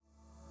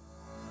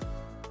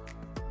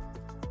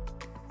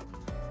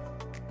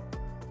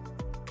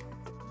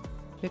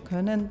Wir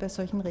können bei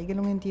solchen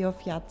Regelungen, die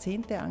auf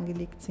Jahrzehnte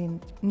angelegt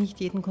sind, nicht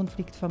jeden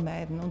Konflikt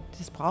vermeiden. Und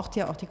es braucht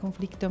ja auch die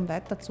Konflikte, um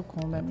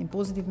weiterzukommen, im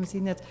positiven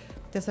Sinne.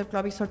 Deshalb,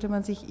 glaube ich, sollte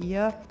man sich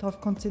eher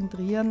darauf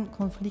konzentrieren,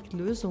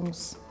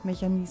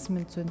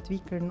 Konfliktlösungsmechanismen zu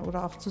entwickeln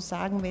oder auch zu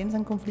sagen, wenn es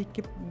einen Konflikt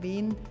gibt,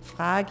 wen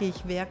frage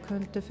ich, wer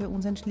könnte für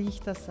uns ein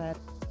Schlichter sein.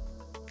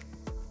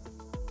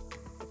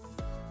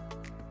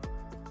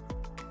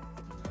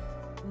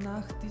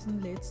 Nach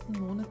diesen letzten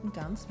Monaten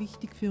ganz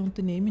wichtig für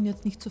Unternehmen,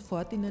 jetzt nicht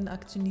sofort in den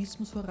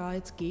Aktionismus, hurra,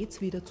 jetzt geht's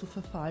wieder zu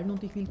verfallen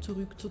und ich will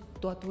zurück zu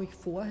dort, wo ich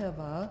vorher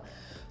war,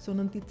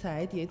 sondern die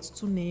Zeit jetzt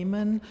zu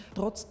nehmen,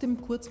 trotzdem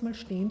kurz mal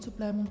stehen zu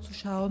bleiben und zu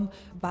schauen,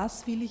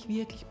 was will ich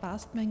wirklich,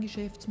 passt mein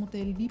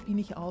Geschäftsmodell, wie bin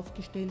ich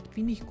aufgestellt,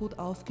 bin ich gut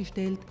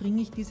aufgestellt,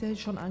 bringe ich diese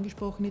schon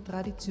angesprochene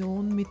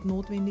Tradition mit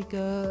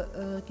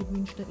notwendiger,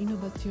 gewünschter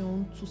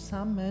Innovation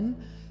zusammen.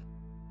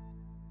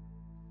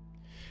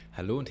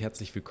 Hallo und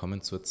herzlich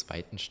willkommen zur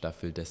zweiten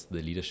Staffel des The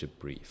Leadership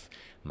Brief.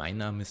 Mein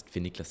Name ist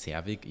Niklas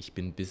Herwig, ich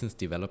bin Business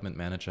Development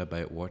Manager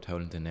bei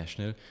Howell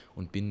International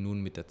und bin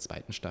nun mit der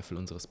zweiten Staffel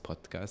unseres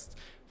Podcasts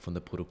von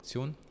der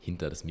Produktion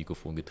hinter das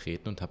Mikrofon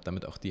getreten und habe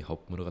damit auch die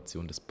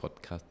Hauptmoderation des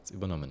Podcasts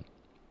übernommen.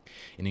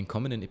 In den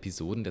kommenden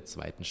Episoden der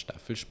zweiten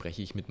Staffel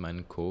spreche ich mit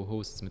meinen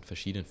Co-Hosts mit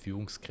verschiedenen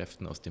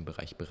Führungskräften aus dem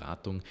Bereich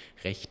Beratung,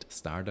 Recht,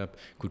 Startup,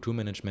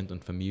 Kulturmanagement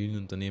und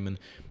Familienunternehmen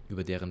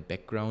über deren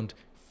Background,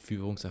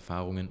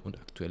 Führungserfahrungen und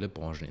aktuelle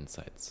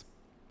Brancheninsights.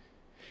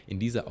 In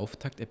dieser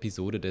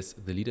Auftaktepisode des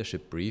The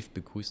Leadership Brief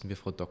begrüßen wir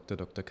Frau Dr.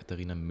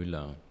 Katharina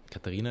Müller.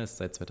 Katharina ist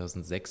seit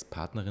 2006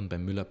 Partnerin bei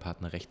Müller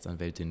Partner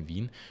Rechtsanwälte in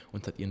Wien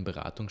und hat ihren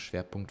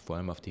Beratungsschwerpunkt vor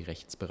allem auf die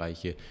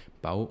Rechtsbereiche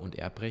Bau- und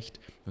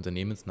Erbrecht,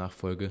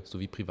 Unternehmensnachfolge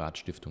sowie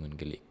Privatstiftungen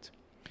gelegt.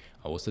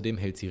 Außerdem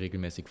hält sie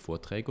regelmäßig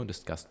Vorträge und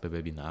ist Gast bei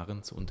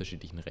Webinaren zu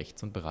unterschiedlichen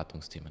Rechts- und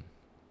Beratungsthemen.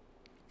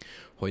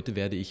 Heute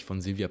werde ich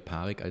von Silvia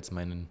Parik als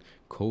meinen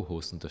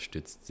Co-Host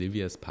unterstützt.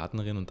 Silvia ist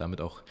Partnerin und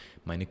damit auch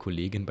meine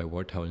Kollegin bei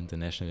Howell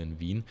International in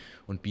Wien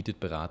und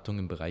bietet Beratung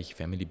im Bereich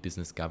Family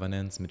Business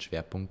Governance mit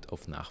Schwerpunkt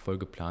auf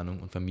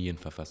Nachfolgeplanung und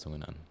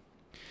Familienverfassungen an.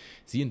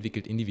 Sie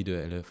entwickelt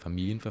individuelle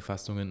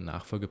Familienverfassungen,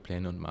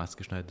 Nachfolgepläne und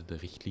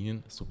maßgeschneiderte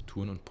Richtlinien,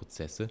 Strukturen und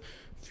Prozesse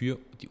für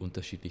die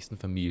unterschiedlichsten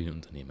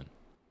Familienunternehmen.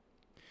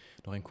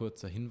 Noch ein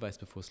kurzer Hinweis,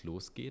 bevor es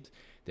losgeht.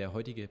 Der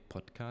heutige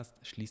Podcast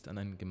schließt an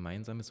ein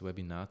gemeinsames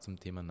Webinar zum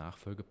Thema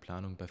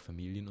Nachfolgeplanung bei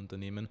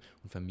Familienunternehmen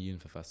und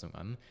Familienverfassung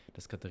an,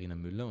 das Katharina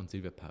Müller und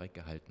Silvia Parik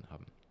gehalten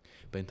haben.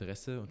 Bei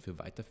Interesse und für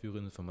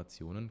weiterführende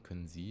Informationen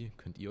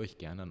könnt ihr euch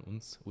gerne an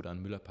uns oder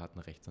an Müller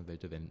Partner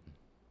Rechtsanwälte wenden.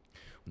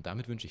 Und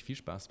damit wünsche ich viel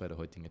Spaß bei der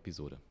heutigen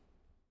Episode.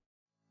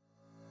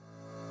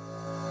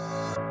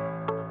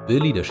 The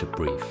Leadership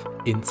Brief.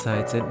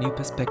 Insights and new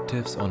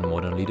perspectives on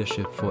modern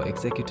leadership for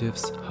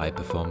executives, high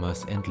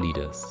performers and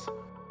leaders.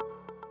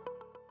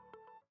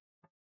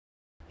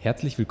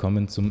 Herzlich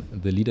willkommen zum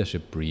The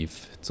Leadership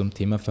Brief zum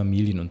Thema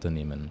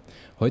Familienunternehmen.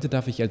 Heute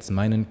darf ich als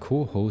meinen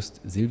Co-Host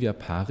Silvia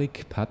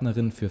Parik,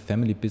 Partnerin für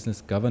Family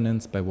Business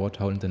Governance bei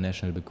Howell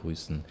International,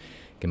 begrüßen.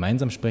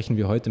 Gemeinsam sprechen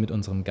wir heute mit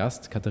unserem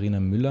Gast Katharina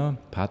Müller,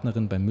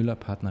 Partnerin bei Müller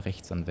Partner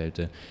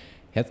Rechtsanwälte.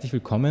 Herzlich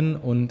willkommen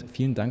und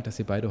vielen Dank, dass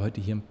ihr beide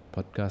heute hier im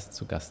Podcast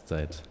zu Gast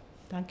seid.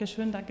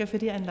 Dankeschön, danke für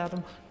die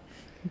Einladung.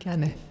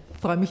 Gerne.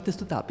 Freue mich, dass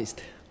du da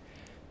bist.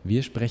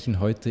 Wir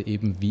sprechen heute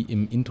eben, wie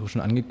im Intro schon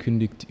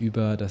angekündigt,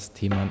 über das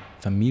Thema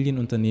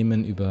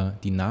Familienunternehmen, über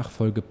die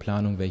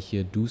Nachfolgeplanung,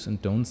 welche Do's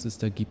und Don'ts es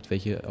da gibt,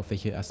 auf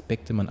welche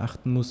Aspekte man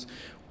achten muss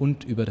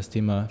und über das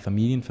Thema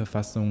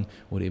Familienverfassung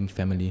oder eben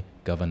Family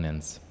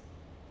Governance.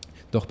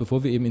 Doch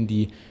bevor wir eben in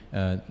die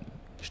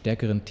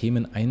stärkeren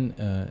Themen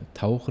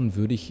eintauchen,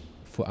 würde ich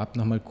vorab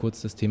nochmal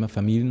kurz das Thema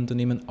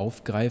Familienunternehmen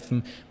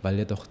aufgreifen, weil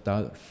ja doch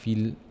da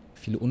viele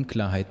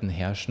Unklarheiten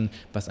herrschen,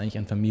 was eigentlich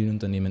ein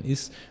Familienunternehmen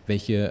ist,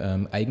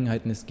 welche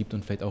Eigenheiten es gibt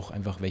und vielleicht auch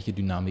einfach, welche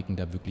Dynamiken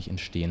da wirklich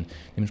entstehen.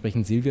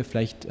 Dementsprechend, Silvia,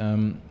 vielleicht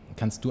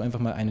kannst du einfach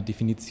mal eine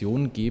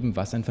Definition geben,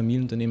 was ein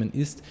Familienunternehmen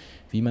ist,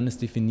 wie man es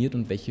definiert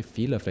und welche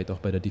Fehler vielleicht auch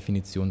bei der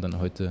Definition dann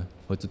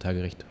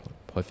heutzutage recht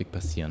häufig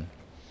passieren.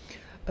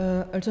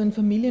 Also ein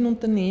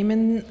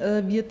Familienunternehmen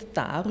wird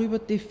darüber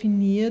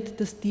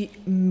definiert, dass die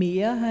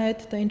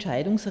Mehrheit der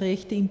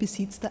Entscheidungsrechte im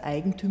Besitz der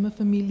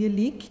Eigentümerfamilie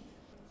liegt.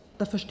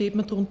 Da versteht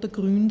man darunter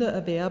Gründer,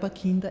 Erwerber,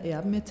 Kinder,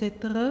 Erben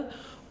etc.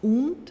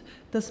 Und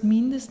dass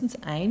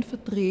mindestens ein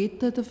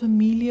Vertreter der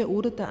Familie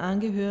oder der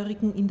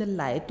Angehörigen in der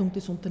Leitung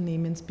des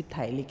Unternehmens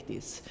beteiligt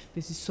ist.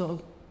 Das ist so,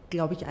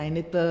 glaube ich,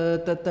 eine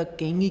der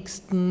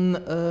gängigsten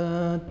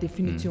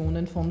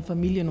Definitionen von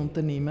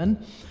Familienunternehmen.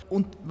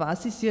 Und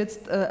was ist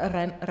jetzt,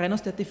 rein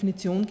aus der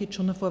Definition geht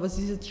schon hervor, was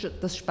ist jetzt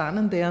das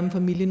Spannende am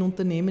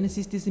Familienunternehmen? Es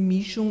ist diese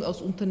Mischung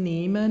aus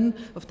Unternehmen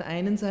auf der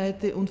einen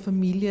Seite und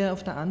Familie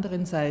auf der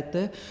anderen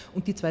Seite.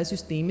 Und die zwei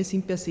Systeme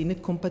sind per se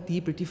nicht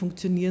kompatibel. Die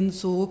funktionieren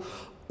so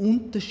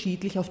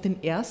unterschiedlich auf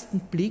den ersten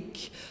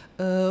Blick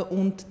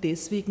und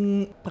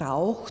deswegen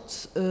braucht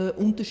es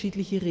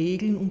unterschiedliche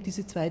Regeln, um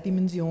diese zwei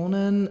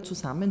Dimensionen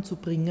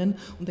zusammenzubringen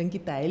und ein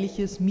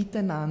gedeihliches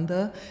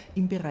Miteinander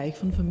im Bereich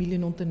von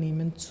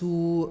Familienunternehmen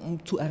zu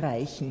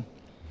erreichen.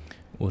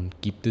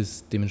 Und gibt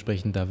es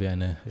dementsprechend, da wir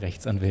eine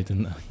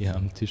Rechtsanwältin hier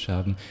am Tisch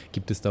haben,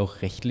 gibt es da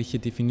auch rechtliche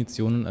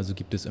Definitionen? Also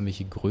gibt es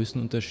irgendwelche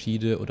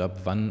Größenunterschiede oder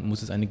ab wann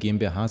muss es eine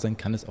GmbH sein?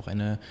 Kann es auch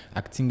eine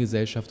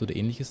Aktiengesellschaft oder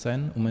ähnliches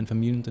sein, um ein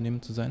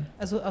Familienunternehmen zu sein?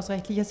 Also aus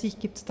rechtlicher Sicht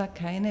gibt es da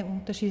keine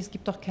Unterschiede. Es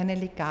gibt auch keine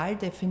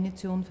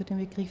Legaldefinition für den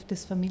Begriff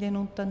des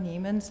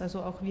Familienunternehmens.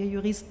 Also auch wir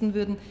Juristen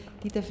würden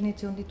die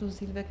Definition, die du,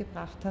 Silvia,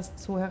 gebracht hast,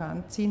 so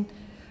heranziehen.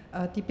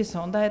 Die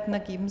Besonderheiten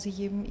ergeben sich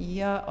eben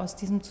eher aus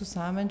diesem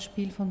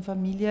Zusammenspiel von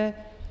Familie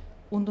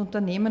und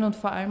Unternehmen und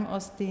vor allem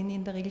aus den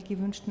in der Regel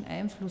gewünschten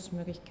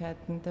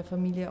Einflussmöglichkeiten der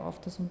Familie auf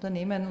das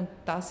Unternehmen. Und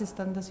das ist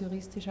dann das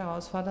juristisch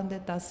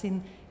Herausfordernde, das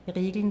in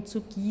Regeln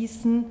zu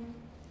gießen,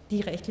 die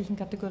rechtlichen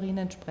Kategorien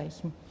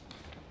entsprechen.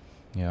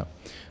 Ja,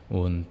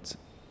 und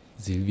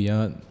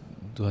Silvia,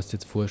 du hast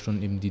jetzt vorher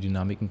schon eben die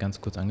Dynamiken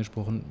ganz kurz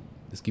angesprochen.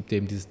 Es gibt ja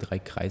eben dieses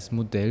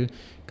Drei-Kreis-Modell.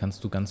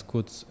 Kannst du ganz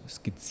kurz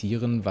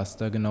skizzieren,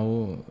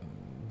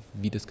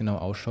 wie das genau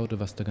ausschaut oder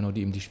was da genau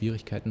die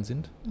Schwierigkeiten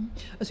sind?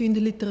 Also in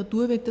der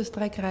Literatur wird das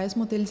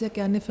Drei-Kreis-Modell sehr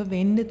gerne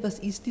verwendet. Was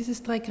ist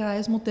dieses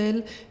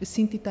Drei-Kreis-Modell? Es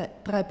sind die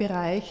drei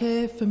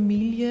Bereiche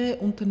Familie,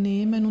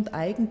 Unternehmen und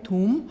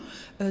Eigentum,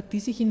 die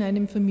sich in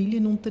einem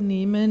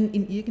Familienunternehmen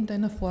in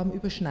irgendeiner Form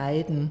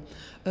überschneiden.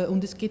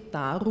 Und es geht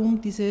darum,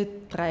 diese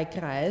drei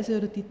Kreise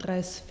oder die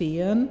drei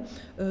Sphären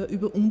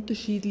über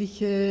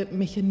unterschiedliche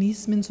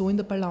Mechanismen so in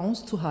der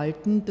Balance zu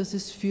halten, dass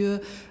es für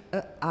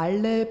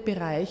alle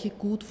Bereiche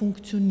gut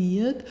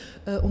funktioniert.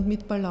 Und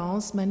mit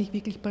Balance meine ich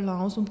wirklich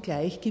Balance und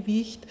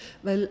Gleichgewicht,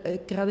 weil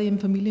gerade im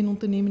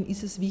Familienunternehmen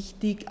ist es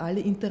wichtig, alle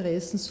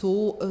Interessen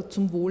so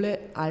zum Wohle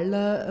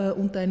aller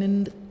unter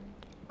einen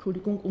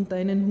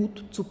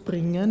Hut zu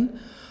bringen.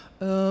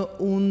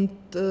 Und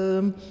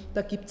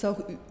da gibt es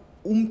auch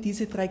um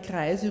diese drei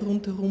Kreise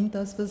rundherum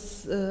das,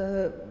 was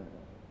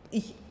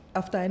ich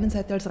auf der einen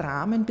Seite als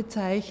Rahmen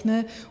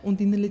bezeichne und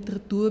in der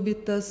Literatur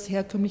wird das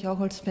herkömmlich auch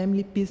als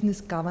Family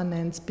Business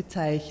Governance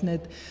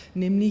bezeichnet,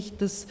 nämlich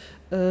dass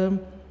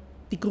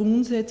die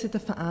Grundsätze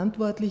der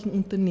verantwortlichen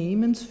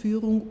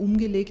Unternehmensführung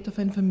umgelegt auf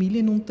ein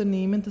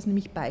Familienunternehmen, dass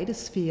nämlich beide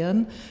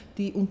Sphären,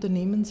 die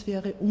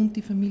Unternehmenssphäre und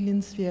die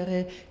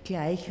Familiensphäre,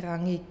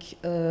 gleichrangig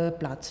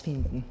Platz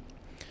finden.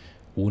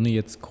 Ohne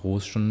jetzt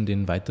groß schon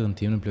den weiteren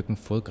Themenblöcken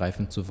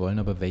vorgreifen zu wollen,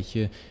 aber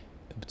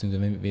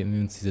beziehungsweise wenn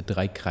wir uns diese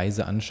drei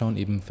Kreise anschauen,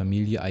 eben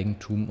Familie,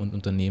 Eigentum und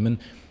Unternehmen,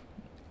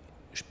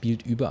 spielen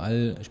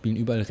überall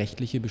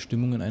rechtliche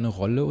Bestimmungen eine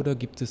Rolle oder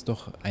gibt es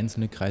doch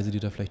einzelne Kreise, die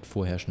da vielleicht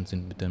vorherrschend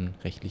sind mit den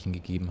rechtlichen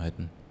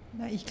Gegebenheiten?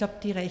 Ich glaube,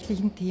 die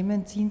rechtlichen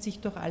Themen ziehen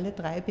sich durch alle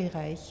drei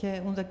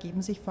Bereiche und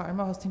ergeben sich vor allem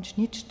auch aus den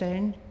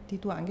Schnittstellen, die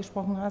du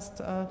angesprochen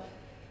hast.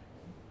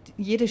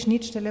 Jede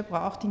Schnittstelle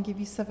braucht in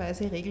gewisser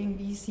Weise Regeln,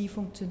 wie sie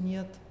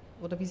funktioniert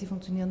oder wie sie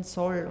funktionieren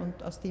soll.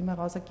 Und aus dem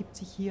heraus ergibt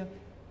sich hier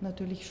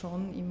natürlich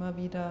schon immer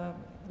wieder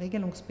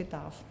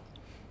Regelungsbedarf.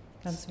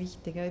 Ganz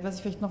wichtig. Was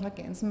ich vielleicht noch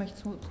ergänzen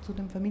möchte zu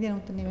dem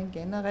Familienunternehmen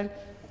generell,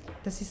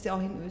 das ist ja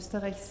auch in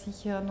Österreich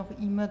sicher noch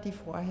immer die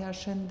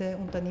vorherrschende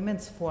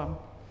Unternehmensform.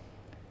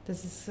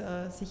 Das ist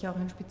sicher auch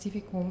ein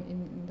Spezifikum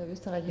in der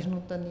österreichischen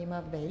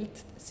Unternehmerwelt.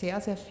 Sehr,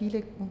 sehr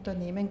viele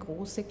Unternehmen,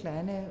 große,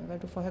 kleine, weil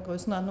du vorher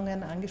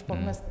Größenordnungen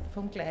angesprochen hast,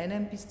 vom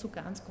Kleinen bis zu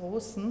ganz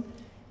Großen,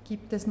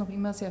 gibt es noch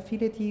immer sehr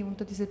viele, die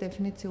unter diese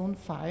Definition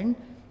fallen.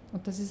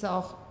 Und das ist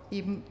auch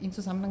eben im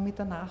Zusammenhang mit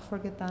der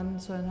Nachfolge dann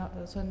so ein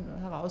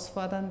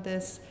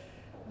herausforderndes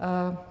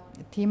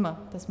Thema,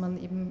 dass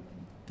man eben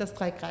das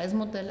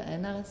Drei-Kreis-Modell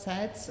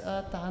einerseits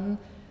dann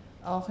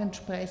auch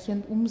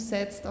entsprechend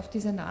umsetzt auf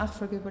diese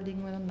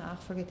Nachfolgeüberlegungen und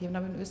Nachfolgethemen.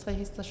 Aber in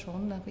Österreich ist das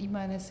schon noch immer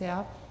eine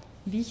sehr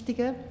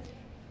wichtige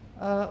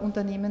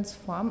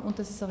Unternehmensform und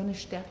das ist auch eine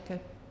Stärke,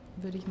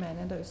 würde ich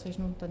meinen, der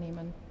österreichischen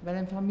Unternehmen. Weil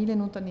ein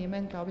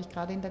Familienunternehmen, glaube ich,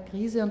 gerade in der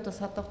Krise, und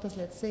das hat auch das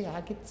letzte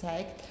Jahr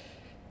gezeigt,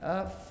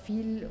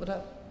 viel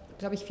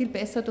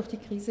besser durch die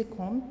Krise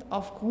kommt,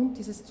 aufgrund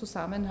dieses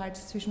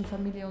Zusammenhalts zwischen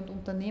Familie und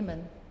Unternehmen.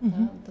 Mhm.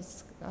 Ja,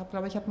 das,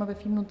 glaube ich, hat man bei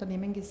vielen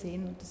Unternehmen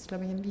gesehen und das ist,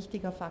 glaube ich, ein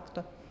wichtiger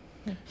Faktor.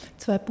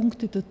 2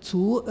 Punkte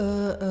dazu.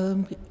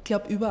 Ich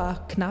glaube,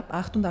 knapp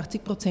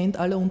 88%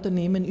 aller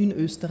Unternehmen in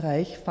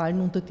Österreich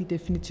fallen unter die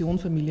Definition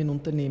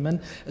Familienunternehmen.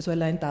 Also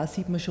allein da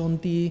sieht man schon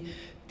die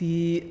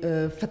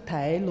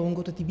Verteilung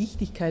oder die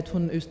Wichtigkeit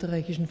von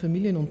österreichischen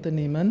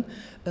Familienunternehmen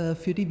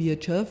für die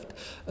Wirtschaft.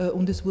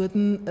 Und es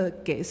wurden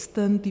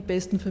gestern die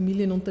besten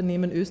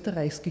Familienunternehmen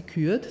Österreichs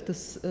gekürt.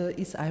 Das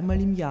ist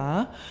einmal im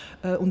Jahr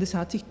und es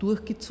hat sich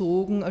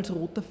durchgezogen als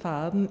roter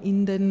Faden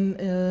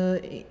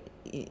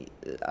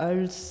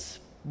als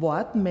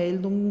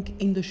Wortmeldung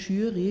in der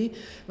Jury,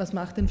 was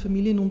macht ein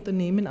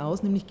Familienunternehmen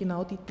aus, nämlich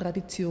genau die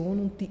Tradition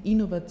und die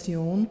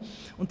Innovation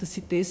und dass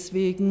sie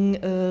deswegen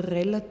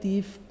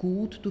relativ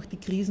gut durch die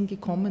Krisen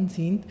gekommen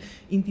sind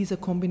in dieser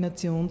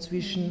Kombination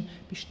zwischen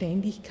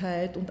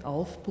Beständigkeit und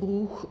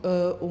Aufbruch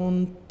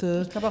und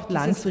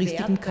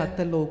langfristigem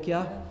Katalog.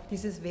 Ja.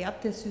 Dieses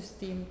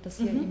Wertesystem, das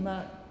hier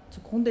immer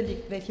zugrunde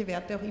liegt, welche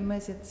Werte auch immer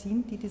es jetzt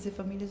sind, die diese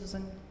Familie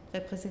sozusagen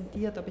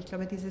repräsentiert, aber ich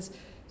glaube, dieses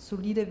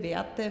solide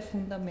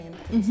Wertefundament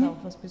ist auch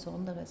was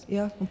Besonderes.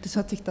 Ja, und das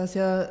hat sich da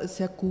sehr,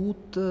 sehr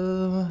gut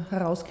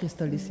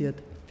herauskristallisiert.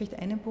 Vielleicht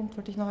einen Punkt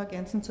wollte ich noch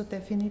ergänzen zur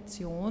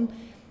Definition.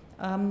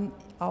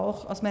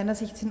 Auch aus meiner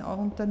Sicht sind auch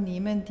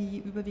Unternehmen, die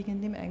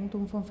überwiegend im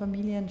Eigentum von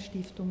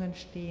Familienstiftungen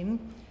stehen,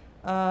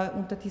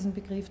 unter diesem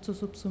Begriff zu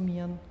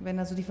subsumieren. Wenn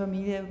also die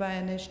Familie über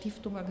eine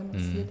Stiftung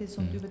organisiert ist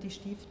und über die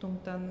Stiftung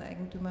dann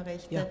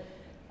Eigentümerrechte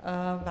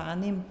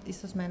wahrnimmt,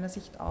 ist aus meiner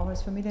Sicht auch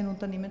als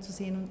Familienunternehmen zu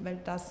sehen, weil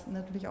das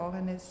natürlich auch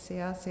eine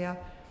sehr, sehr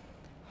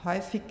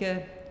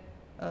häufige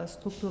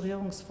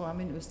Strukturierungsform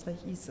in Österreich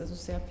ist. Also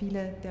sehr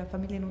viele der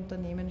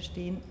Familienunternehmen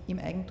stehen im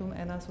Eigentum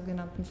einer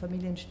sogenannten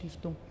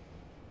Familienstiftung.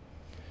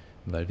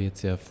 Weil wir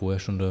jetzt ja vorher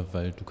schon, oder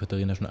weil du,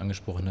 Katharina, schon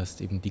angesprochen hast,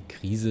 eben die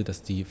Krise,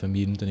 dass die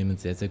Familienunternehmen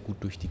sehr, sehr gut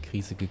durch die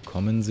Krise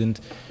gekommen sind.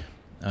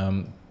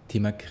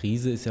 Thema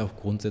Krise ist ja auch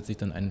grundsätzlich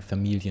dann ein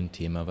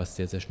Familienthema, was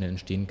sehr, sehr schnell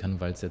entstehen kann,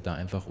 weil es ja da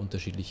einfach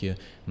unterschiedliche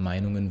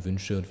Meinungen,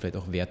 Wünsche und vielleicht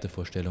auch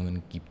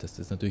Wertevorstellungen gibt. Das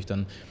ist natürlich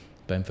dann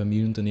beim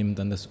Familienunternehmen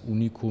dann das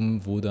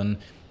Unikum, wo dann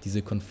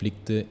diese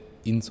Konflikte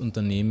ins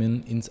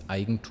Unternehmen, ins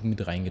Eigentum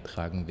mit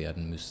reingetragen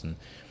werden müssen.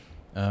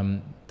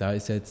 Da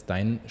ist ja jetzt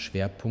dein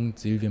Schwerpunkt,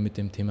 Silvia, mit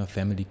dem Thema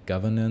Family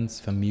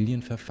Governance,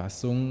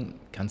 Familienverfassung.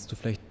 Kannst du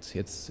vielleicht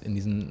jetzt in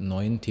diesem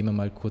neuen Thema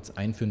mal kurz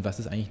einführen, was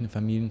ist eigentlich eine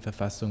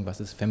Familienverfassung, was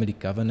ist Family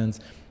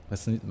Governance,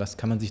 was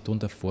kann man sich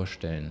darunter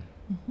vorstellen?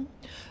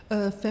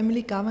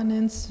 Family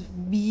Governance,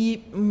 wie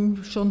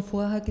schon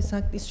vorher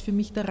gesagt, ist für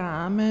mich der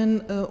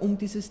Rahmen, um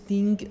dieses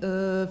Ding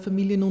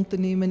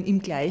Familienunternehmen im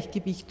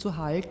Gleichgewicht zu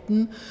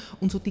halten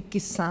und so die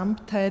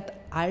Gesamtheit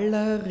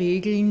aller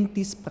Regeln,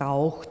 die es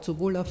braucht,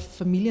 sowohl auf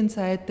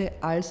Familienseite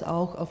als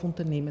auch auf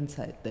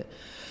Unternehmensseite.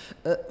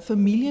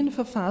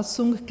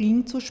 Familienverfassung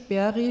klingt so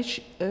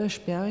sperrig.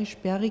 Ich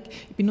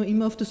bin noch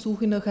immer auf der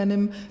Suche nach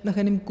einem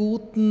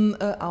guten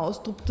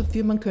Ausdruck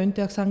dafür. Man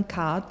könnte auch sagen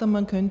Charta,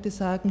 man könnte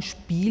sagen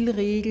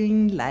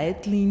Spielregeln,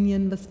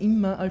 Leitlinien, was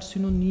immer als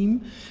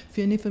Synonym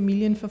für eine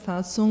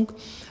Familienverfassung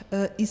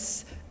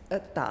ist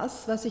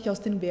das, was sich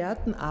aus den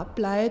Werten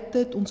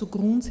ableitet und so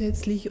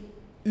grundsätzlich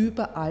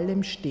über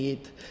allem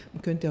steht.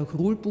 Man könnte auch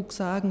Rulebook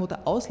sagen oder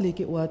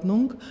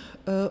Auslegeordnung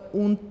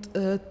und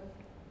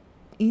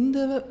in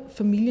der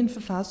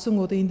Familienverfassung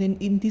oder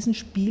in diesen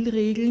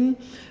Spielregeln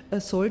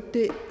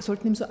sollten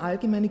eben so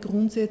allgemeine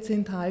Grundsätze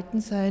enthalten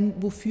sein,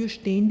 wofür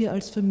stehen wir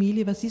als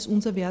Familie, was ist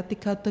unser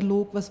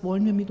Wertekatalog, was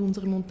wollen wir mit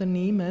unserem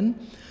Unternehmen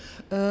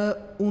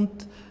und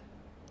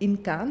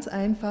in ganz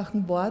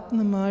einfachen Worten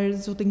einmal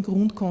so den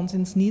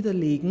Grundkonsens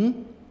niederlegen.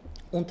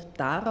 Und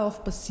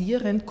darauf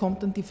basierend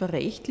kommt dann die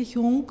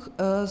Verrechtlichung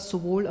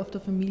sowohl auf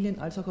der Familien-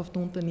 als auch auf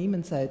der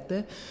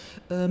Unternehmensseite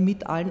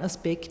mit allen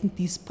Aspekten,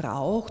 die es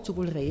braucht,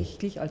 sowohl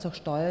rechtlich als auch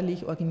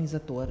steuerlich,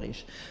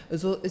 organisatorisch.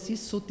 Also es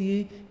ist so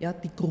die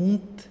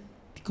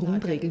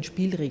Grundregeln,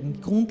 Spielregeln,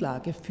 die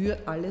Grundlage für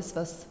alles,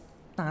 was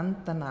dann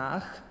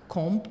danach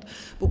kommt,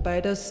 wobei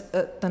das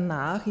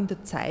danach in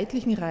der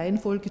zeitlichen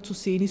Reihenfolge zu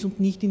sehen ist und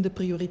nicht in der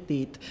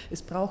Priorität.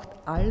 Es braucht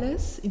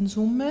alles in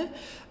Summe,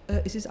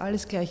 es ist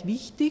alles gleich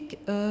wichtig,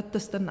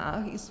 das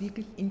danach ist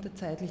wirklich in der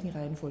zeitlichen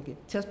Reihenfolge.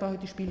 Zuerst brauche ich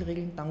die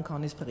Spielregeln, dann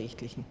kann ich es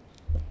verrechtlichen.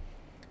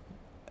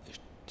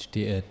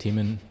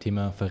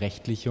 Thema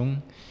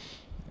Verrechtlichung.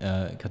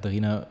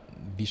 Katharina,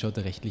 wie schaut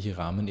der rechtliche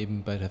Rahmen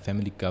eben bei der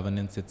Family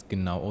Governance jetzt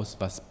genau aus?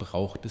 Was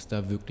braucht es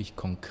da wirklich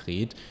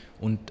konkret?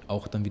 Und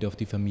auch dann wieder auf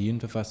die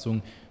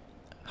Familienverfassung.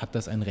 Hat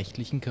das einen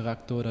rechtlichen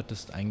Charakter oder hat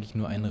das eigentlich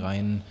nur einen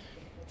rein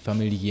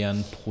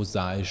familiären,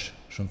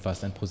 schon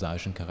fast einen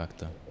prosaischen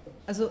Charakter?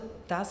 Also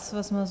das,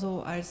 was man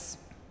so als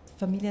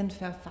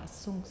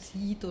Familienverfassung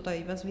sieht oder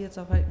was wir jetzt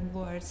auch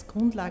irgendwo als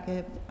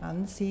Grundlage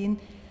ansehen,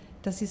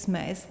 das ist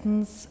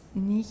meistens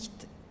nicht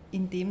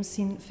in dem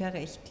Sinn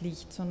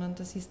verrechtlicht, sondern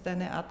das ist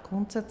eine Art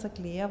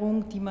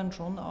Grundsatzerklärung, die man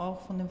schon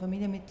auch von den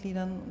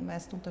Familienmitgliedern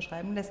meist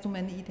unterschreiben lässt, um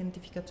eine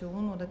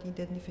Identifikation oder die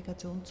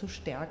Identifikation zu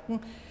stärken.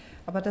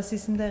 Aber das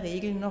ist in der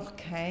Regel noch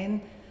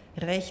kein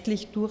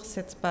rechtlich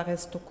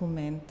durchsetzbares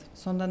Dokument,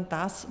 sondern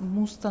das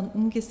muss dann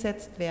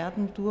umgesetzt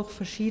werden durch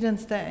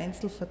verschiedenste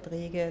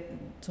Einzelverträge,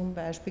 zum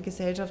Beispiel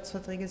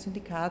Gesellschaftsverträge,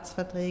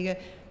 Syndikatsverträge,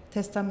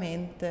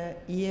 Testamente,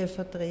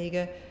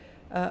 Eheverträge,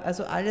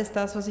 also alles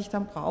das, was ich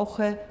dann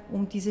brauche,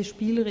 um diese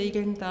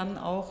Spielregeln dann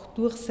auch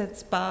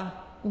durchsetzbar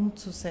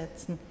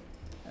umzusetzen.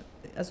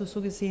 Also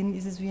so gesehen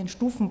ist es wie ein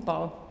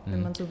Stufenbau,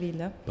 wenn man so will.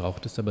 Ja.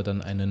 Braucht es aber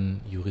dann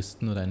einen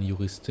Juristen oder eine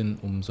Juristin,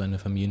 um so eine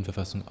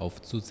Familienverfassung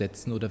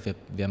aufzusetzen, oder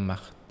wer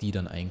macht die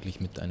dann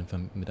eigentlich mit einer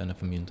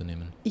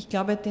Familienunternehmen? Ich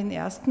glaube, den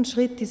ersten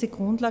Schritt, diese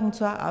Grundlagen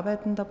zu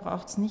erarbeiten, da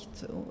braucht es nicht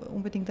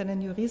unbedingt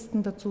einen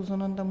Juristen dazu,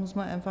 sondern da muss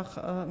man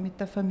einfach mit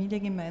der Familie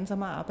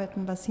gemeinsam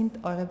erarbeiten, was sind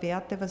eure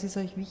Werte, was ist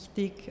euch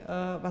wichtig,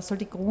 was soll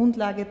die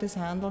Grundlage des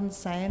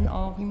Handelns sein,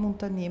 auch im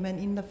Unternehmen,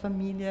 in der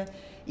Familie,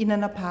 in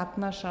einer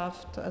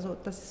Partnerschaft. Also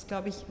das ist,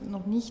 glaube ich,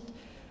 noch nicht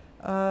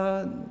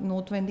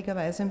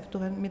notwendigerweise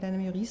mit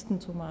einem Juristen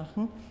zu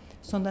machen,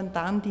 sondern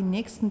dann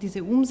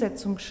diese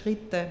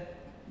Umsetzungsschritte,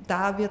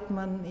 da wird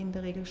man in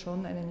der Regel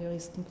schon einen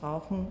Juristen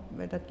brauchen,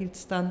 weil da gilt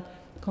es dann,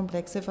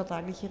 komplexe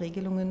vertragliche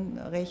Regelungen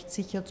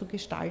rechtssicher zu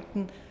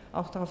gestalten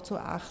auch darauf zu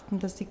achten,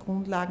 dass die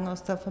Grundlagen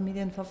aus der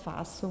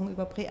Familienverfassung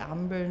über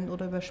Präambeln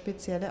oder über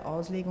spezielle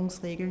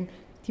Auslegungsregeln,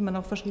 die man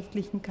auch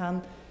verschriftlichen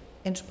kann,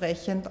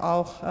 entsprechend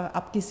auch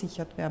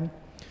abgesichert werden.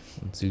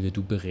 Und Silvia,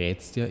 du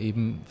berätst ja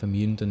eben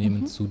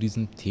Familienunternehmen zu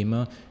diesem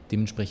Thema.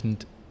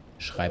 Dementsprechend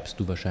schreibst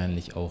du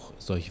wahrscheinlich auch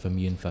solche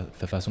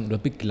Familienverfassungen oder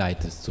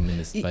begleitest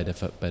zumindest beim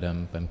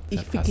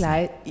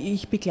Verfassen?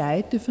 Ich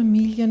begleite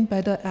Familien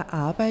bei der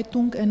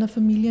Erarbeitung einer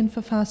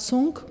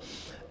Familienverfassung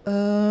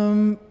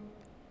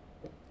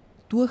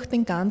durch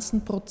den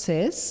ganzen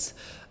Prozess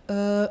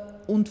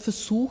und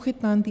versuche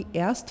dann die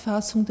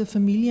Erstfassung der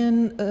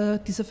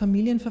dieser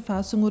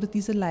Familienverfassung oder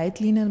dieser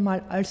Leitlinien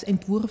mal als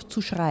Entwurf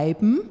zu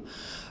schreiben,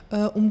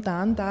 um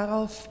dann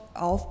darauf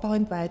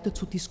aufbauend weiter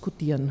zu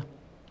diskutieren.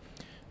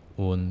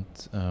 Und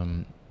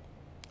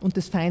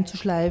das fein zu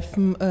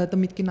schleifen,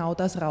 damit genau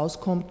das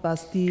rauskommt,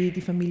 was die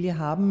Familie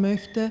haben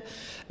möchte,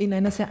 in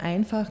einer sehr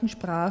einfachen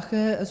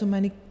Sprache. Also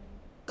meine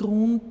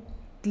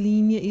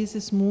Grundlinie ist,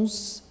 es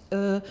muss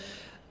eine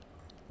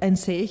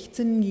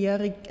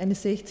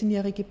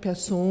 16-jährige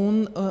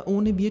Person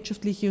ohne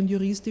wirtschaftliche und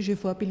juristische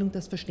Vorbildung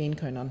das verstehen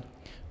können.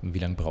 Wie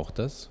lange braucht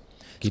das?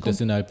 Geht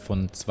das innerhalb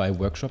von 2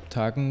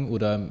 Workshop-Tagen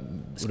oder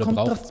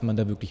braucht man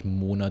da wirklich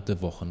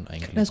Monate, Wochen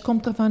eigentlich? Es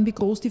kommt darauf an, wie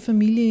groß die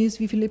Familie ist,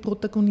 wie viele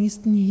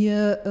Protagonisten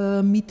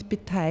hier mit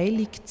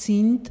beteiligt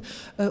sind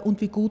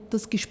und wie gut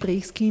das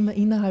Gesprächsklima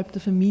innerhalb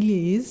der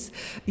Familie ist.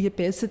 Je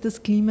besser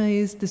das Klima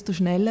ist, desto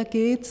schneller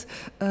geht's.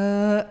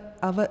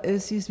 Aber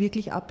es ist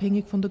wirklich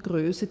abhängig von der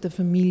Größe der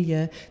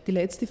Familie. Die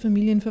letzte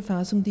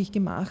Familienverfassung, die ich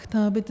gemacht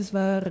habe, das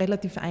war eine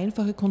relativ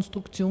einfache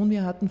Konstruktion.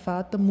 Wir hatten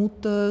Vater,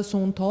 Mutter,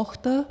 Sohn,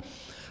 Tochter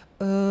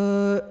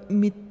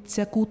mit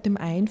sehr gutem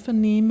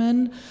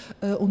Einvernehmen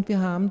und wir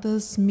haben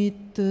das mit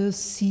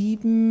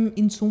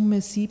in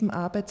Summe 7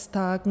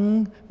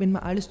 Arbeitstagen, wenn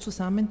man alles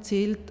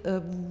zusammenzählt,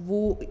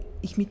 wo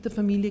ich mit der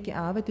Familie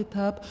gearbeitet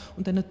habe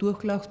und einer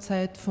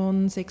Durchlaufzeit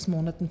von 6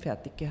 Monaten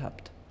fertig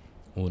gehabt.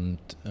 Und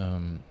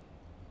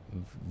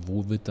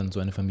wo wird dann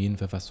so eine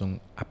Familienverfassung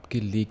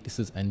abgelegt? Ist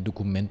es ein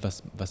Dokument,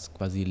 was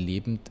quasi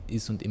lebend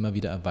ist und immer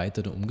wieder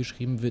erweitert und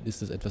umgeschrieben wird?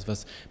 Ist das etwas,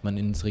 was man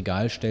ins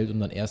Regal stellt und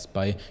dann erst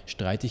bei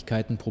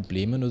Streitigkeiten,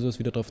 Problemen oder sowas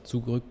wieder darauf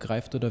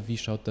zurückgreift? Oder wie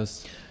schaut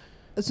das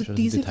Also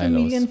diese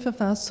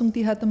Familienverfassung,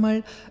 die hat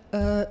einmal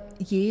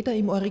jeder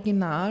im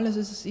Original, also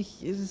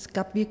es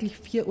gab wirklich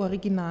 4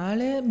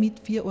 Originale mit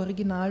 4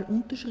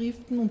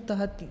 Originalunterschriften und da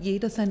hat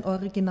jeder sein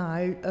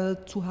Original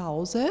zu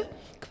Hause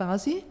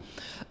quasi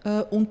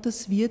und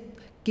das wird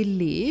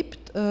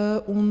gelebt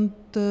und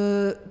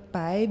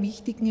bei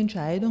wichtigen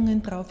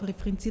Entscheidungen darauf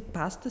referenziert,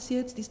 passt das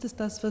jetzt, ist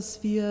das,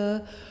 was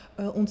wir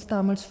uns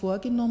damals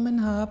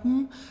vorgenommen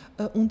haben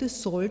und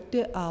es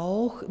sollte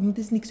auch,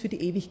 das ist nichts für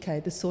die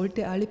Ewigkeit, es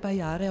sollte alle paar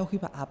Jahre auch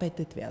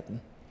überarbeitet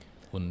werden.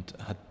 Und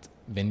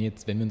wenn wir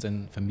uns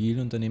ein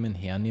Familienunternehmen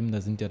hernehmen,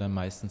 da sind ja dann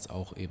meistens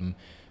auch eben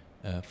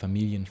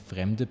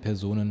familienfremde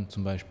Personen,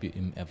 zum Beispiel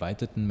im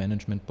erweiterten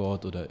Management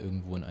Board oder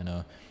irgendwo in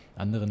einer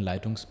anderen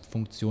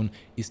Leitungsfunktion.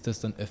 Ist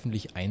das dann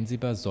öffentlich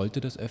einsehbar?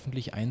 Sollte das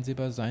öffentlich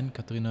einsehbar sein?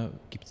 Katharina,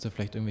 gibt es da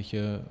vielleicht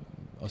irgendwelche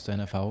aus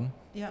deiner Erfahrung?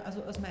 Ja,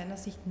 also aus meiner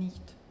Sicht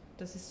nicht.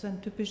 Das ist so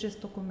ein typisches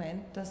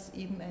Dokument, das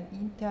eben eine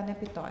interne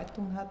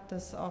Bedeutung hat,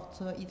 das auch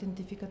zur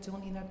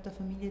Identifikation innerhalb der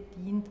Familie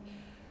dient,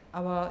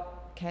 aber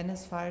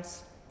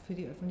keinesfalls für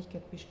die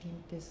Öffentlichkeit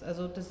bestimmt ist.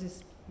 Also das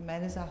ist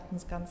meines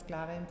Erachtens ganz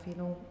klare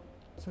Empfehlung,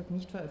 sollte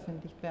nicht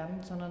veröffentlicht werden,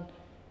 sondern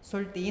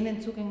soll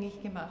denen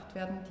zugänglich gemacht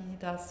werden, die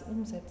das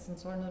umsetzen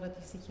sollen oder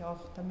die sich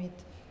auch damit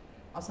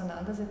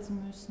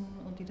auseinandersetzen müssen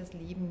und die das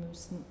leben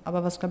müssen.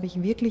 Aber was, glaube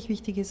ich, wirklich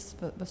wichtig ist,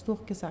 was du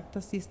auch gesagt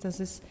hast, ist,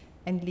 dass es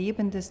ein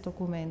lebendes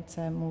Dokument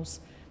sein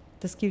muss.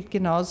 Das gilt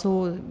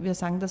genauso, wir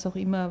sagen das auch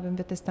immer, wenn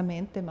wir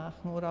Testamente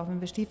machen oder auch wenn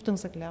wir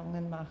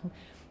Stiftungserklärungen machen.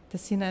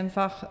 Das sind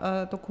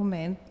einfach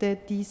Dokumente,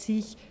 die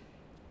sich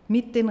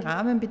mit den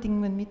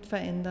Rahmenbedingungen mit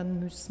verändern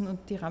müssen und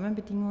die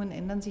Rahmenbedingungen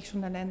ändern sich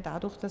schon allein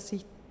dadurch, dass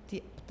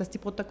die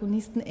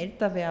Protagonisten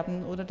älter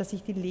werden oder dass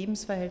sich die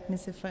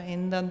Lebensverhältnisse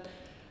verändern.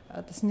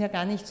 Das sind ja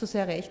gar nicht so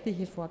sehr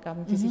rechtliche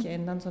Vorgaben, die sich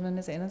ändern, sondern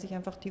es ändern sich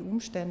einfach die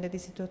Umstände, die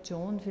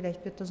Situation.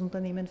 Vielleicht wird das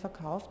Unternehmen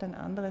verkauft, ein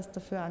anderes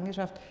dafür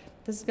angeschafft.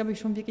 Das ist, glaube ich,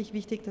 schon wirklich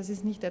wichtig. Das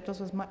ist nicht etwas,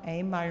 was man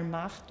einmal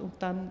macht und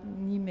dann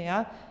nie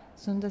mehr,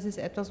 sondern das ist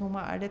etwas, wo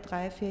man alle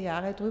 3-4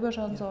 Jahre drüber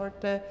schauen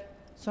sollte.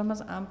 Soll man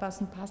es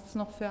anpassen? Passt es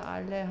noch für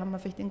alle? Haben wir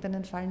vielleicht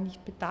irgendeinen Fall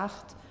nicht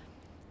bedacht?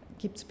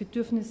 Gibt es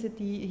Bedürfnisse,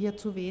 die hier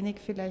zu wenig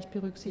vielleicht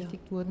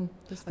berücksichtigt wurden?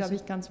 Das ist, glaube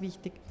ich, ganz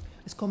wichtig.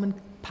 Es kommen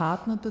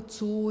Partner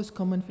dazu, es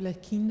kommen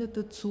vielleicht Kinder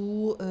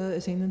dazu,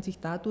 es ändern sich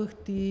dadurch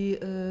die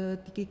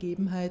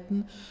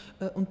Gegebenheiten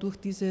und durch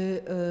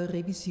diese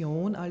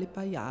Revision alle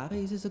paar Jahre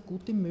ist es eine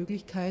gute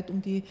Möglichkeit,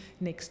 um die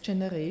Next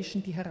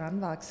Generation, die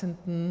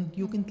heranwachsenden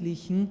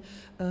Jugendlichen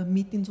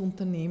mit ins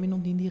Unternehmen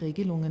und in die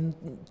Regelungen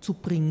zu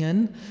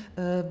bringen,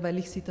 weil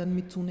ich sie dann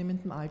mit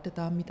zunehmendem Alter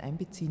da mit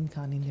einbeziehen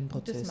kann in den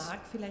Prozess. Und es mag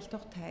vielleicht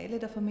auch Teile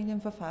der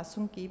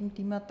Familienverfassung geben,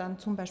 die man dann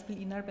zum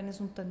Beispiel innerhalb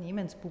eines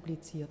Unternehmens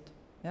publiziert.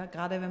 Ja,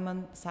 gerade wenn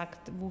man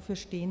sagt, wofür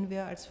stehen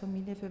wir als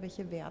Familie, für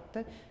welche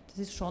Werte, das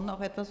ist schon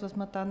auch etwas, was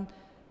man dann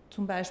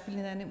zum Beispiel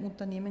in einem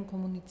Unternehmen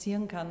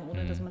kommunizieren kann,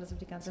 ohne dass man das auf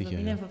die ganze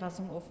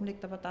Familienverfassung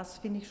offenlegt. Aber das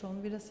finde ich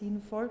schon wieder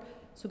sinnvoll,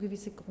 so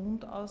gewisse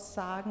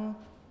Grundaussagen,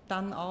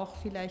 dann auch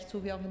vielleicht,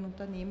 so wie auch ein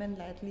Unternehmen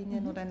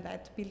Leitlinien oder ein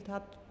Leitbild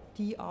hat,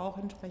 die auch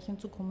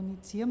entsprechend zu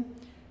kommunizieren,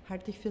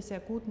 halte ich für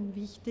sehr gut und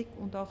wichtig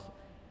und auch,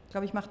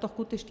 glaube ich, macht auch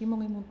gute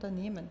Stimmung im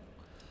Unternehmen,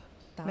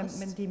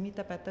 wenn die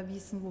Mitarbeiter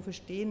wissen, wofür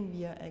stehen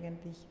wir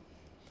eigentlich.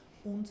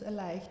 Uns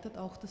erleichtert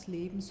auch das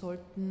Leben,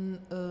 sollten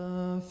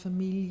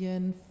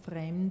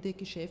familienfremde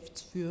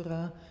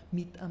Geschäftsführer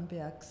mit am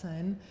Werk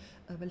sein,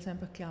 weil es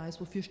einfach klar ist,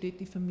 wofür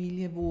steht die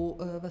Familie,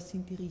 was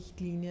sind die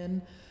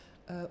Richtlinien,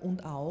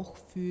 und auch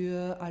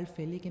für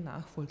allfällige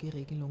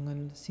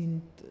Nachfolgeregelungen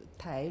sind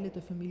Teile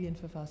der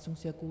Familienverfassung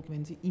sehr gut,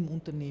 wenn sie im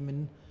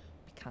Unternehmen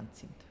bekannt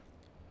sind.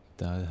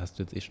 Da hast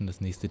du jetzt schon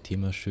das nächste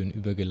Thema schön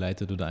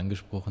übergeleitet oder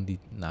angesprochen, die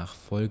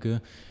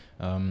Nachfolge.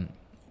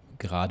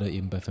 Gerade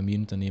eben bei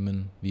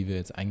Familienunternehmen, wie wir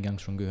jetzt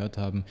eingangs schon gehört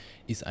haben,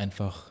 ist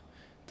einfach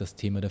das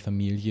Thema der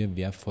Familie.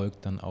 Wer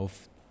folgt dann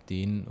auf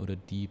den oder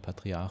die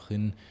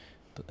Patriarchin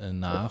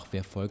nach?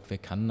 Wer folgt, wer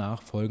kann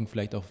nachfolgen?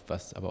 Vielleicht auch,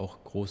 was aber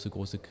auch große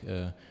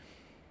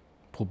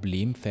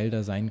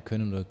Problemfelder sein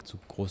können oder zu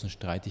großen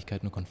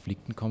Streitigkeiten und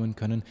Konflikten kommen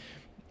können.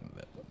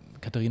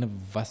 Katharina,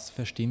 was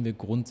verstehen wir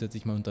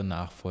grundsätzlich mal unter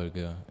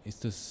Nachfolge?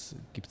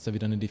 Gibt es da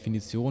wieder eine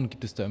Definition?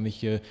 Gibt es da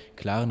irgendwelche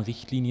klaren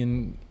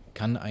Richtlinien?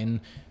 Kann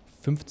ein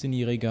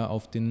 15-Jähriger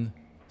auf den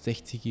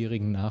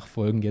 60-Jährigen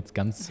nachfolgen? Jetzt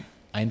ganz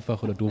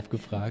einfach oder doof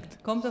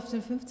gefragt. Kommt auf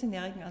den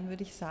 15-Jährigen an,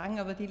 würde ich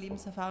sagen, aber die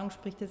Lebenserfahrung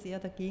spricht jetzt eher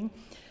dagegen.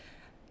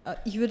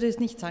 Ich würde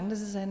jetzt nicht sagen,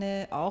 dass es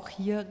auch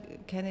hier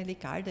keine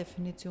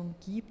Legaldefinition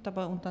gibt,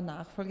 aber unter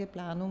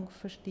Nachfolgeplanung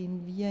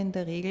verstehen wir in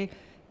der Regel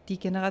die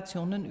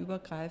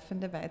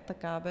generationenübergreifende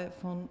Weitergabe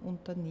von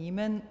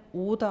Unternehmen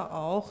oder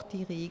auch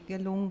die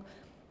Regelung,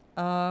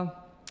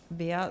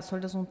 wer soll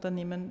das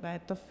Unternehmen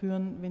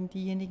weiterführen, wenn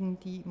diejenigen,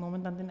 die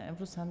momentan den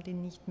Einfluss haben,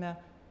 den nicht mehr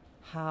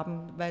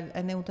haben. Weil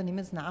eine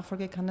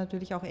Unternehmensnachfolge kann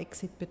natürlich auch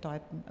Exit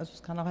bedeuten. Also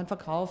es kann auch ein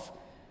Verkauf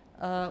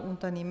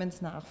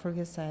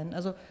Unternehmensnachfolge sein.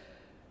 Also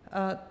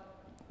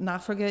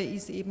Nachfolge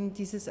ist eben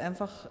dieses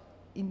einfach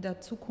in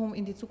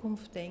die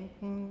Zukunft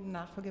denken,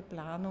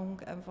 Nachfolgeplanung,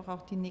 einfach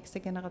auch die nächste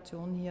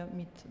Generation hier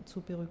mit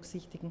zu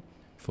berücksichtigen.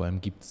 Vor allem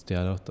gibt es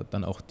ja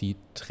dann auch die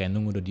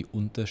Trennung oder die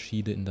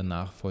Unterschiede in der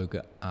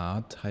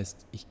Nachfolgeart.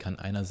 Heißt, ich kann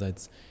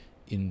einerseits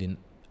im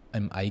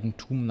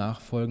Eigentum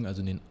nachfolgen, also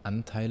in den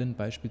Anteilen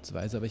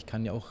beispielsweise, aber ich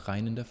kann ja auch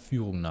rein in der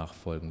Führung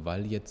nachfolgen,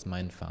 weil jetzt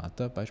mein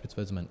Vater,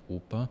 beispielsweise mein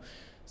Opa,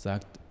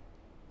 sagt,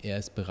 er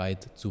ist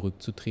bereit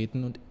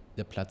zurückzutreten und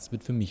der Platz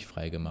wird für mich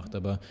freigemacht.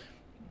 Aber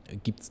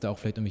gibt es da auch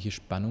vielleicht irgendwelche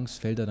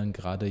Spannungsfelder dann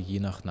gerade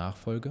je nach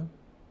Nachfolge?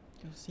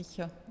 Ja,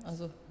 sicher.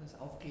 Also das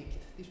ist aufgelegt.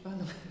 Die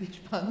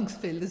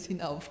Spannungsfelder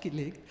sind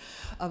aufgelegt.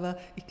 Aber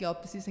ich glaube,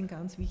 das ist ein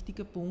ganz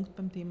wichtiger Punkt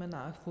beim Thema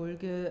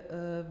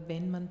Nachfolge,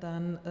 wenn man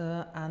dann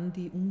an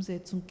die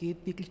Umsetzung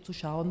geht, wirklich zu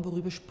schauen,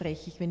 worüber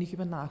spreche ich, wenn ich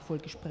über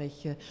Nachfolge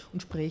spreche.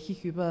 Und spreche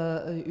ich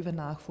über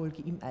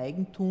Nachfolge im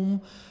Eigentum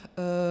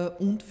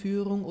und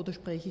Führung oder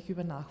spreche ich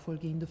über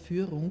Nachfolge in der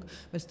Führung,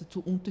 weil es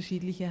dazu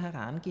unterschiedliche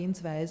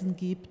Herangehensweisen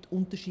gibt,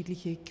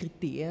 unterschiedliche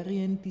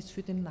Kriterien, die es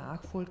für den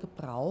Nachfolger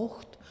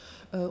braucht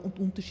und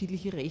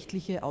unterschiedliche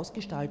rechtliche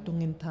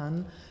Ausgestaltungen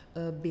dann,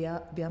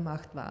 wer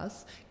macht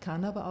was.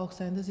 Kann aber auch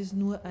sein, dass es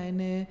nur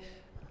eine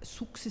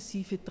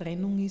sukzessive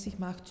Trennung ist. Ich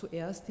mache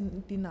zuerst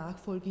die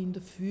Nachfolge in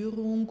der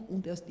Führung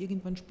und erst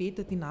irgendwann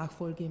später die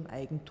Nachfolge im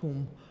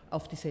Eigentum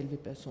auf dieselbe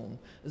Person.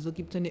 Also da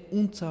gibt es eine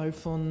Unzahl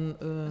von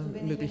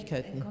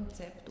Möglichkeiten. Wenn ich ein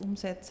Konzept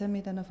umsetze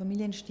mit einer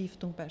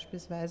Familienstiftung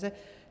beispielsweise,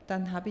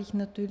 dann habe ich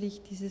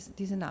natürlich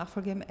diese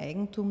Nachfolge im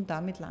Eigentum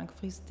damit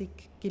langfristig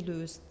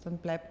gelöst. Dann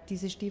bleibt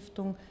diese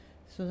Stiftung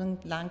sozusagen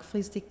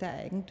langfristig der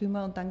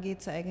Eigentümer und dann geht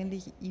es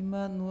eigentlich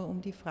immer nur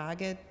um die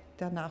Frage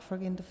der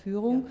Nachfolge in der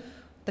Führung. Ja.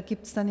 Da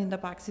gibt es dann in der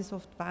Praxis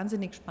oft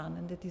wahnsinnig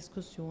spannende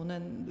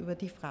Diskussionen über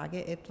die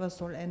Frage etwa,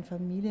 soll ein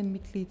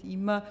Familienmitglied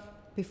immer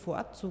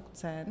bevorzugt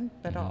sein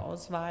bei der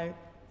Auswahl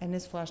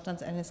eines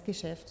Vorstands, eines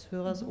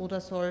Geschäftsführers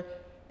oder soll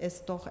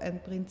es doch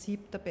ein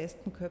Prinzip der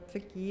besten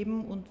Köpfe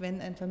geben und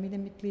wenn ein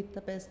Familienmitglied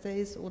der Beste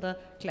ist oder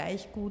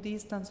gleich gut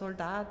ist, dann soll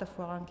da der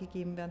Vorrang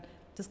gegeben werden.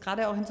 Das ist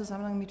gerade auch im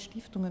Zusammenhang mit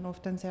Stiftungen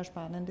oft ein sehr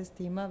spannendes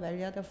Thema, weil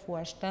ja der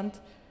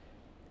Vorstand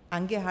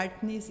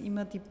angehalten ist,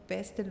 immer die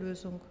beste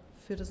Lösung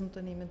für das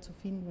Unternehmen zu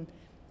finden.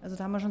 Also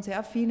da haben wir schon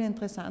sehr viele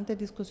interessante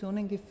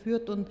Diskussionen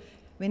geführt und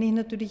wenn ich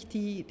natürlich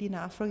die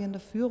Nachfolge in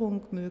der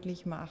Führung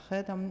möglich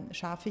mache, dann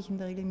schaffe ich in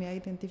der Regel mehr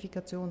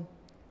Identifikation,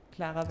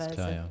 klarerweise.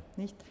 Klar, ja.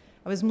 Nicht?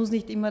 Aber es muss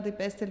nicht immer die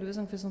beste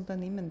Lösung fürs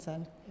Unternehmen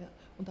sein. Ja.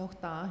 Und auch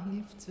da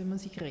hilft es, wenn man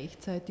sich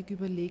rechtzeitig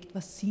überlegt,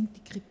 was sind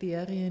die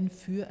Kriterien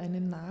für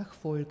einen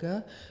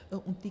Nachfolger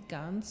und die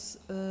ganz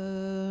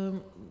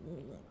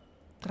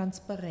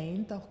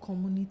transparent auch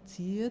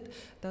kommuniziert,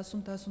 das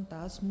und das und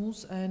das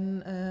muss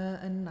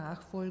ein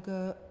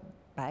Nachfolger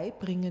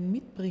beibringen,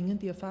 mitbringen.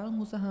 Die Erfahrung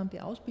muss er haben,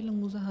 die Ausbildung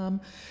muss er haben,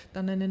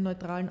 dann einen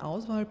neutralen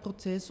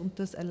Auswahlprozess und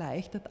das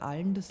erleichtert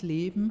allen das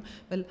Leben,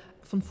 weil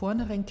von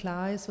vornherein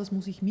klar ist, was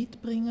muss ich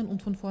mitbringen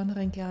und von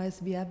vornherein klar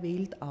ist, wer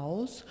wählt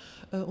aus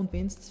und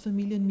wenn es das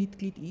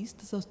Familienmitglied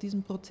ist, das aus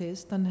diesem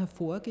Prozess dann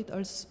hervorgeht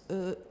als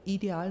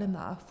idealer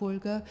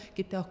Nachfolger,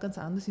 geht er auch ganz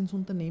anders ins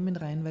Unternehmen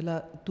rein, weil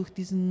er durch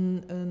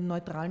diesen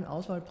neutralen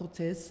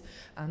Auswahlprozess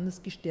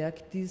anders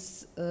gestärkt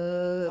ist. Auch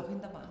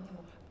in der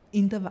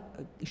Wahrnehmung.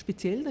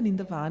 Speziell dann in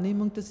der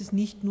Wahrnehmung, dass es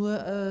nicht nur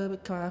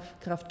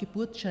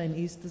Kraftgeburtsschein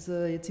ist, dass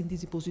er jetzt in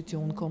diese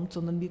Position kommt,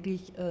 sondern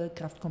wirklich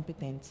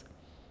Kraftkompetenz.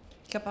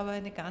 Ich glaube aber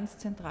eine ganz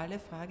zentrale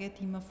Frage,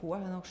 die man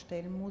vorher noch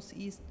stellen muss,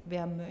 ist,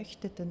 wer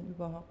möchte denn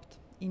überhaupt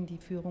in die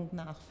Führung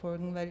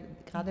nachfolgen? Weil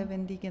gerade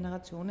wenn die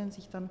Generationen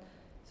sich dann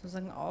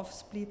sozusagen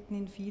aufsplitten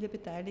in viele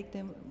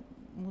Beteiligte,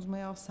 muss man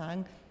ja auch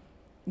sagen,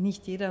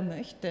 nicht jeder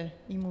möchte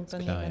im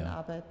Unternehmen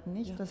arbeiten.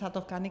 Nicht? Ja. Das hat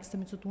auch gar nichts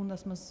damit zu tun,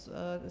 dass man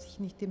sich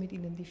nicht damit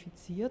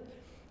identifiziert.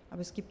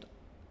 Aber es gibt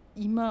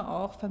immer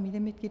auch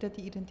Familienmitglieder,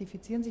 die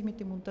identifizieren sich mit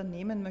dem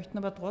Unternehmen, möchten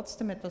aber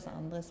trotzdem etwas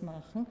anderes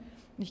machen.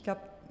 Und ich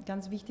glaube,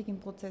 ganz wichtig im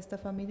Prozess der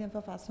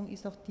Familienverfassung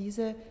ist auch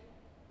diese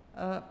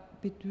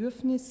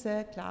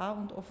Bedürfnisse klar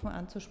und offen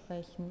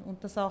anzusprechen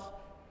und das auch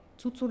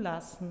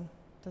zuzulassen,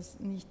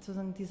 dass nicht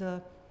sozusagen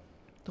dieser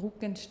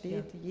Druck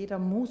entsteht, jeder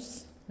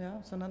muss. Ja,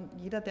 sondern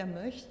jeder, der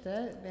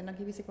möchte, wenn er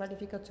gewisse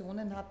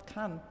Qualifikationen hat,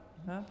 kann.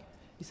 Ja.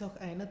 Ist auch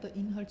einer der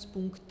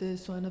Inhaltspunkte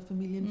so einer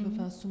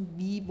Familienverfassung,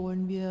 wie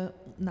wollen wir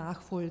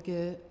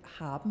Nachfolge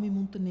haben im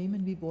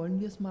Unternehmen, wie wollen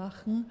wir es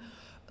machen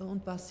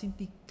und was sind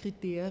die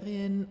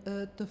Kriterien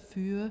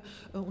dafür.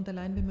 Und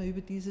allein wenn man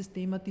über dieses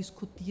Thema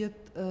diskutiert,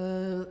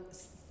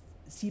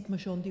 sieht man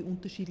schon die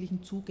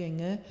unterschiedlichen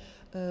Zugänge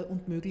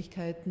und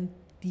Möglichkeiten,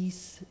 die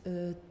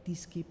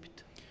es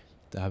gibt.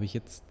 Da habe ich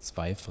jetzt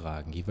 2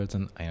 Fragen, jeweils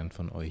an einen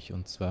von euch.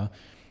 Und zwar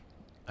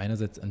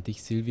einerseits an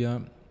dich,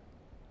 Silvia.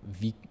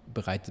 Wie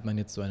bereitet man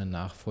jetzt so eine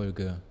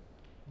Nachfolge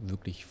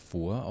wirklich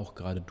vor? Auch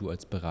gerade du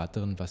als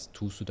Beraterin, was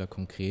tust du da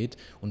konkret?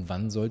 Und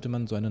wann sollte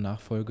man so eine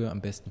Nachfolge am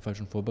besten Fall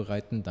schon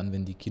vorbereiten? Dann,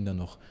 wenn die Kinder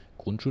noch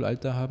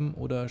Grundschulalter haben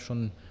oder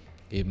schon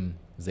eben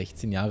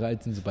 16 Jahre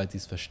alt sind, sobald sie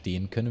es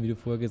verstehen können, wie du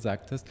vorher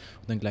gesagt hast.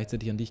 Und dann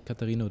gleichzeitig an dich,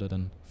 Katharina, oder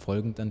dann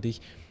folgend an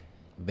dich.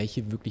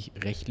 Welche wirklich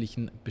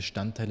rechtlichen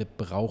Bestandteile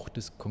braucht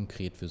es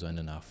konkret für so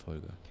eine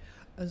Nachfolge?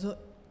 Also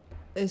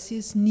es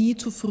ist nie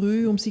zu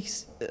früh,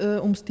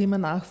 ums Thema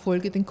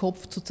Nachfolge den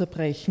Kopf zu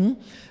zerbrechen.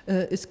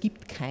 Es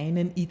gibt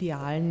keinen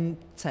idealen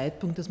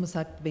Zeitpunkt, dass man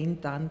sagt,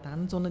 wenn, dann,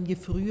 sondern je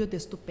früher,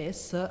 desto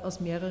besser, aus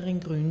mehreren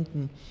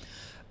Gründen.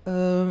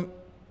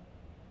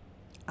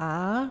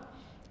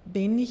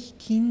 Wenn ich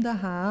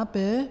Kinder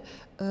habe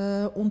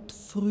und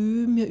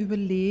früh mir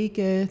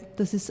überlege,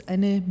 dass es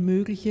eine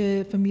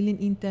mögliche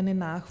familieninterne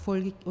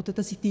Nachfolge oder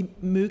dass ich die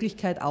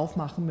Möglichkeit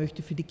aufmachen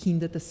möchte für die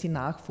Kinder, dass sie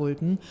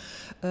nachfolgen,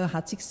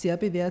 hat sich sehr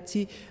bewährt,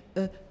 sie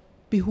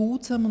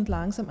behutsam und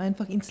langsam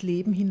einfach ins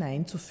Leben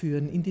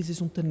hineinzuführen, in dieses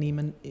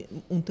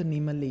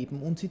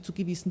Unternehmerleben und sie zu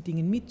gewissen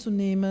Dingen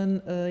mitzunehmen,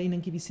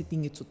 ihnen gewisse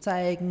Dinge zu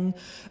zeigen,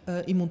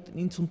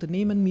 ins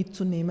Unternehmen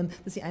mitzunehmen,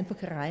 dass sie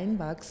einfach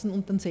reinwachsen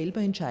und dann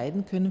selber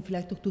entscheiden können,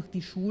 vielleicht auch durch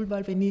die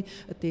Schulwahl, wenn ich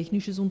ein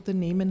technisches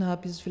Unternehmen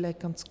habe, ist es vielleicht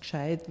ganz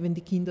gescheit, wenn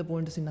die Kinder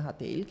wollen, dass sie in eine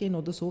HTL gehen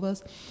oder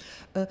sowas,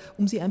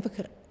 um sie einfach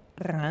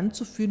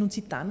ranzuführen und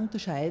sie dann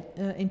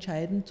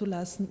entscheiden zu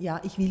lassen,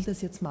 ja, ich will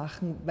das jetzt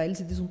machen, weil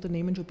sie das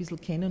Unternehmen schon ein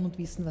bisschen kennen und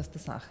wissen, was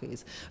der Sache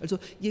ist. Also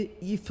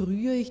je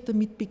früher ich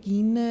damit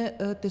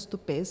beginne, desto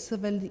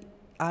besser, weil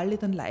alle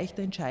dann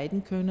leichter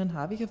entscheiden können,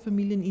 habe ich eine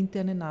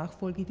familieninterne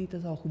Nachfolge, die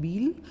das auch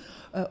will,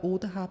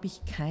 oder habe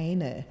ich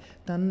keine.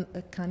 Dann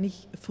kann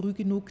ich früh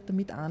genug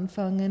damit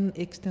anfangen,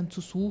 extern zu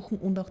suchen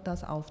und auch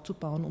das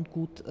aufzubauen und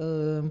gut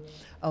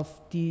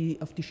auf die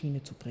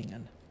Schiene zu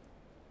bringen.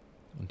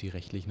 Und die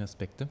rechtlichen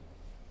Aspekte?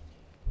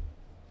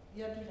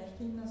 Ja, die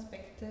rechtlichen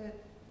Aspekte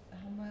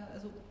haben wir,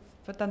 also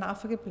bei der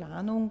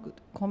Nachfolgeplanung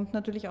kommt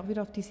natürlich auch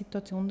wieder auf die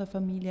Situation der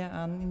Familie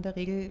an. In der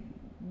Regel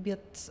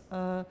wird es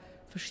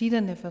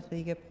verschiedene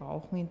Verträge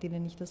brauchen, in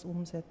denen ich das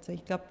umsetze.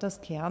 Ich glaube,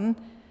 das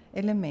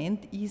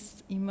Kernelement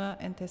ist immer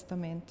ein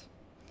Testament.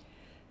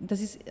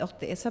 Das ist auch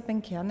deshalb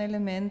ein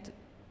Kernelement,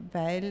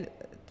 weil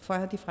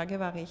vorher die Frage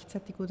war,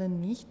 rechtzeitig oder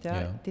nicht.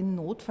 Ja. Den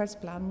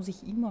Notfallsplan muss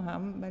ich immer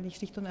haben, weil ich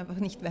schlicht und einfach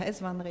nicht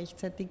weiß, wann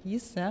rechtzeitig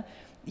ist. Ja.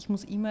 Ich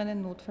muss immer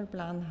einen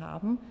Notfallplan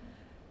haben.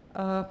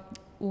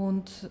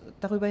 Und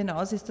darüber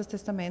hinaus ist das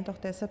Testament auch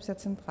deshalb sehr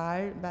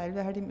zentral, weil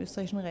wir halt im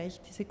österreichischen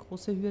Recht diese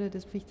große Hürde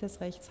des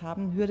Pflichtteilsrechts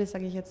haben. Hürde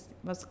sage ich jetzt,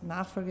 was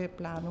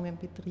Nachfolgeplanungen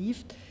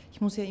betrifft.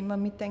 Ich muss ja immer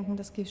mitdenken,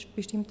 dass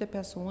bestimmte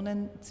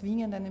Personen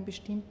zwingend einen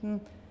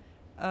bestimmten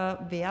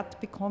Wert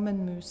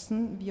bekommen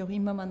müssen, wie auch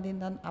immer man den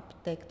dann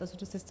abdeckt. Also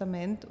das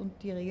Testament und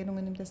die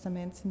Regelungen im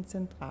Testament sind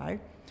zentral.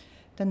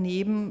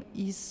 Daneben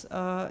ist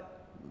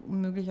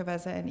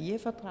möglicherweise ein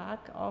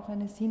Ehevertrag auch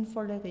eine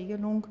sinnvolle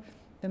Regelung,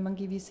 wenn man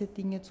gewisse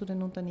Dinge zu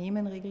den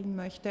Unternehmen regeln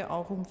möchte,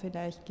 auch um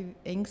vielleicht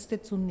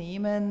Ängste zu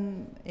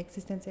nehmen,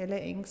 existenzielle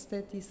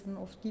Ängste, die es dann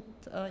oft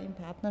gibt in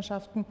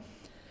Partnerschaften.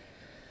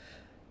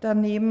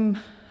 Daneben,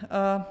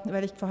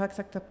 weil ich vorher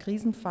gesagt habe,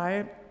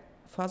 Krisenfall,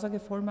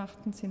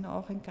 Vorsorgevollmachten sind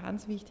auch ein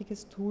ganz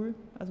wichtiges Tool.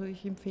 Also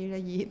ich empfehle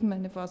jedem,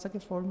 eine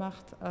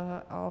Vorsorgevollmacht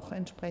auch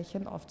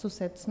entsprechend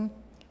aufzusetzen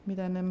mit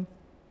einem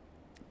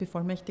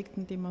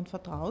Bevollmächtigten, dem man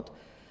vertraut.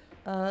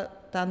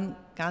 Dann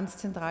ganz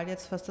zentral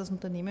jetzt, was das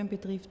Unternehmen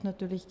betrifft,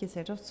 natürlich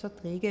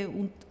Gesellschaftsverträge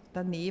und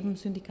daneben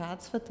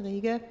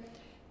Syndikatsverträge,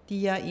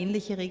 die ja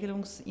ähnliche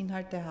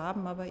Regelungsinhalte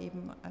haben, aber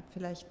eben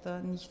vielleicht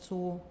nicht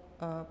so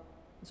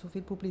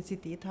viel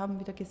Publizität haben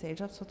wie der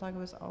Gesellschaftsvertrag,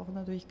 aber ist auch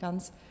natürlich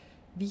ganz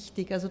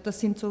wichtig. Also das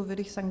sind so,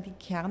 würde ich sagen, die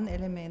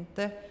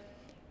Kernelemente,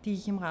 die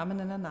ich im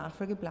Rahmen einer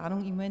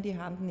Nachfolgeplanung immer in die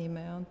Hand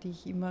nehme und die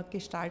ich immer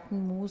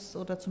gestalten muss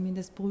oder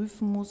zumindest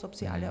prüfen muss, ob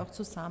sie alle auch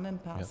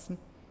zusammenpassen.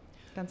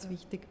 Ja. Ganz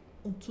wichtig.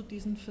 Und zu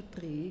diesen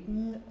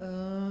Verträgen,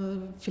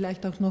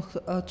 vielleicht auch noch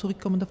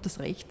zurückkommend auf das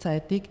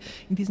rechtzeitig,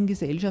 in diesen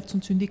Gesellschafts-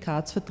 und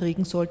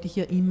Syndikatsverträgen sollte ich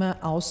ja immer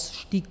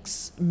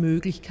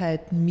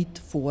Ausstiegsmöglichkeiten mit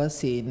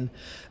vorsehen.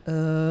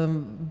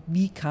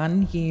 Wie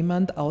kann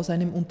jemand aus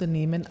einem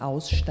Unternehmen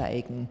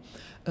aussteigen?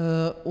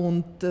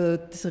 Und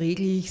das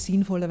regle ich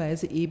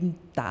sinnvollerweise eben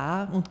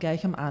da und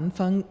gleich am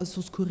Anfang,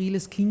 so skurril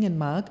es klingen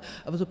mag,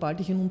 aber sobald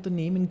ich ein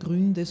Unternehmen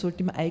gründe,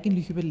 sollte man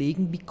eigentlich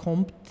überlegen, wie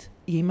kommt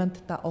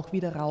jemand da auch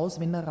wieder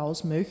raus, wenn er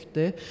raus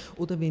möchte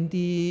oder wenn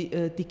die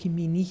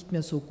Chemie nicht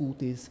mehr so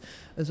gut ist.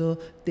 Also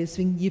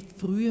deswegen, je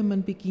früher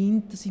man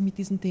beginnt, sich mit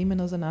diesen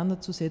Themen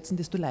auseinanderzusetzen,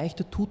 desto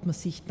leichter tut man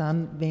sich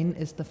dann, wenn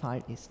es der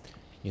Fall ist.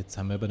 Jetzt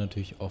haben wir aber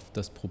natürlich oft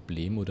das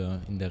Problem,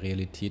 oder in der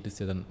Realität ist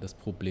ja dann das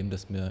Problem,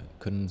 dass wir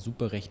können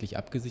super rechtlich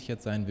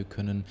abgesichert sein, wir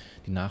können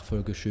die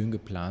Nachfolge schön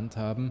geplant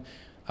haben,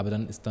 aber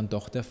dann ist dann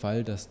doch der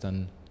Fall, dass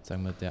dann,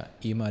 sagen wir, der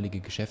ehemalige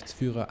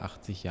Geschäftsführer,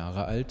 80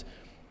 Jahre alt,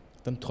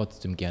 dann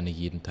trotzdem gerne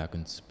jeden Tag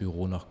ins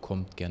Büro noch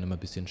kommt, gerne mal ein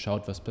bisschen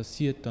schaut, was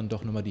passiert, dann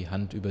doch nochmal die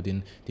Hand über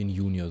den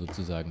Junior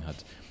sozusagen hat.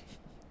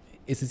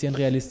 Es ist ja ein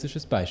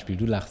realistisches Beispiel,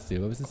 du lachst,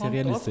 Silvia, aber es ist ja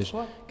realistisch.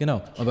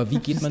 Genau, aber wie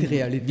geht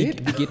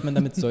man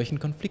da mit solchen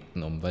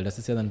Konflikten um? Weil das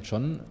ist ja dann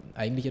schon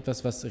eigentlich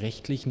etwas, was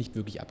rechtlich nicht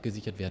wirklich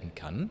abgesichert werden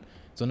kann,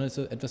 sondern es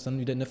ist etwas dann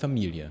wieder in der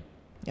Familie.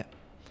 Ja,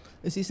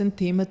 es ist ein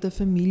Thema der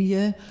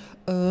Familie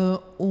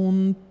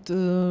und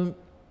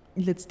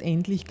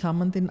letztendlich kann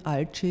man den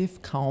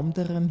Altchef kaum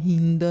daran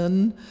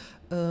hindern,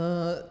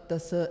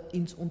 dass er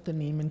ins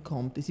Unternehmen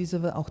kommt. Es ist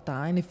aber auch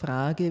da eine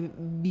Frage,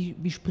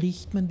 wie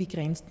spricht man, wie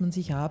grenzt man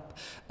sich ab,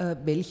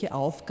 welche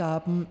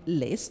Aufgaben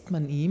lässt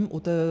man ihm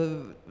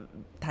oder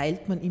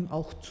teilt man ihm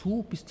auch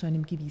zu bis zu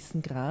einem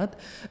gewissen Grad,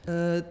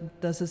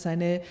 dass er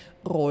seine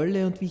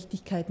Rolle und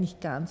Wichtigkeit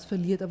nicht ganz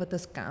verliert, aber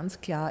dass ganz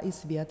klar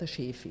ist, wer der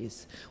Chef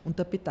ist. Und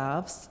da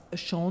bedarf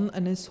es schon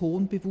eines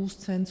hohen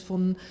Bewusstseins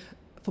vom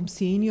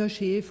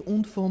Seniorchef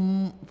und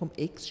vom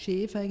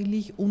Ex-Chef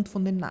eigentlich und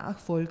von den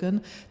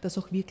Nachfolgern, das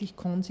auch wirklich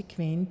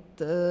konsequent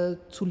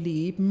zu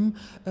leben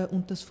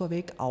und das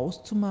vorweg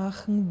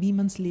auszumachen, wie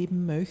man es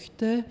leben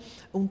möchte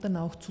und dann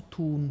auch zu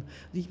tun.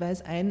 Also ich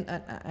weiß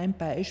ein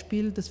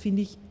Beispiel, das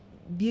finde ich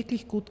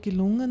wirklich gut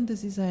gelungen,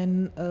 das ist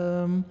ein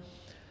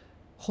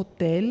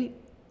Hotel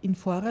in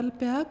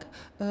Vorarlberg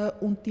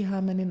und die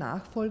haben eine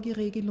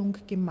Nachfolgeregelung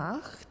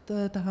gemacht,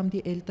 da haben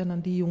die Eltern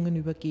an die Jungen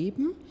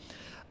übergeben.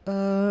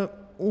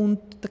 Und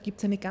da gibt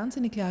es eine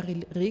klare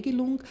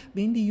Regelung,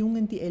 wenn die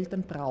Jungen die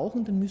Eltern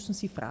brauchen, dann müssen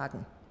sie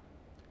fragen.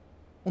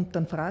 Und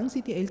dann fragen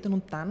sie die Eltern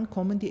und dann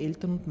kommen die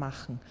Eltern und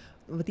machen.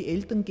 Aber die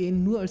Eltern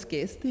gehen nur als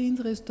Gäste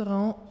ins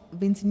Restaurant,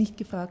 wenn sie nicht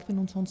gefragt werden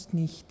und sonst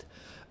nicht.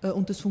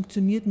 Und das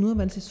funktioniert nur,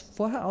 weil sie es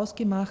vorher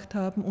ausgemacht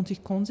haben und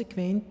sich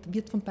konsequent,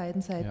 wird von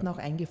beiden Seiten auch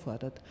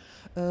eingefordert.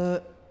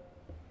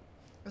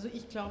 Also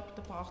ich glaube,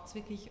 da braucht es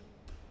wirklich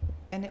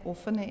eine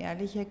offene,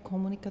 ehrliche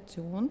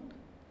Kommunikation.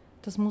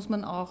 Das muss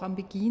man auch am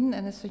Beginn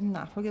eines solchen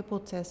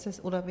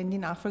Nachfolgeprozesses oder wenn die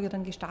Nachfolge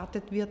dann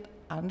gestartet wird,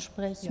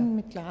 ansprechen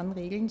mit klaren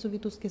Regeln, so wie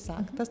du es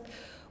gesagt hast.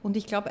 Und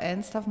ich glaube,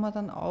 eins darf man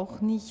dann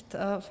auch nicht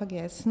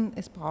vergessen,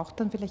 es braucht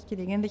dann vielleicht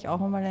gelegentlich auch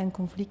einmal einen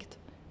Konflikt.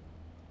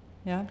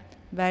 Ja?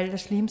 Weil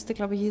das Schlimmste,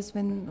 glaube ich, ist,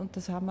 wenn, und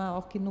das haben wir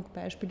auch genug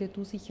Beispiele,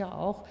 du sicher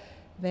auch,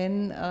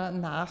 wenn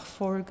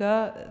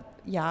Nachfolger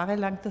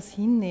jahrelang das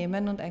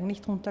hinnehmen und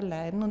eigentlich darunter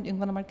leiden und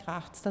irgendwann einmal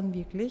kracht es dann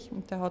wirklich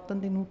und der haut dann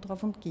den Hut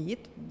drauf und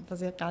geht,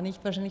 was ja gar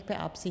nicht wahrscheinlich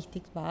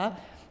beabsichtigt war.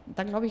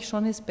 Da glaube ich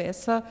schon, ist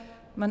besser,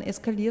 man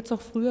eskaliert es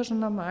auch früher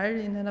schon einmal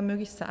in einer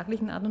möglichst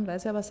sachlichen Art und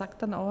Weise, aber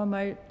sagt dann auch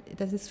einmal,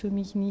 das ist für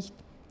mich nicht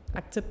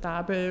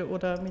akzeptabel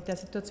oder mit der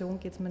Situation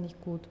geht es mir nicht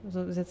gut. Also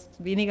das ist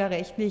jetzt weniger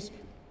rechtlich,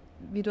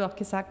 wie du auch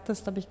gesagt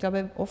hast, aber ich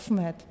glaube,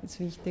 Offenheit ist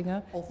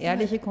wichtiger.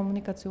 Ehrliche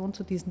Kommunikation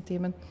zu diesen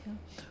Themen.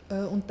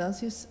 Ja. Und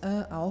das ist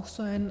auch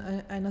so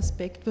ein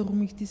Aspekt,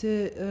 warum ich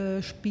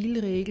diese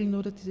Spielregeln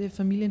oder diese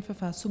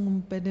Familienverfassung,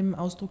 um bei dem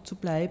Ausdruck zu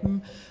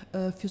bleiben,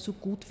 für so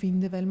gut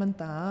finde, weil man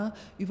da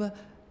über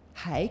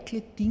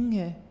heikle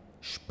Dinge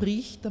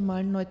spricht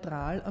einmal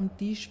neutral am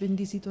Tisch, wenn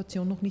die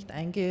Situation noch nicht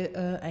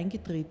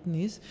eingetreten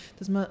ist,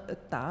 dass man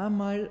da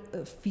mal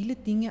viele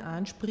Dinge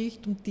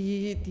anspricht und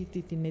die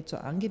nicht so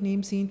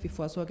angenehm sind, wie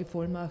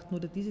Vorsorgevollmachten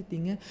oder diese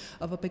Dinge,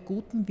 aber bei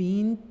gutem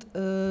Wind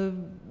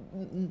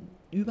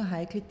über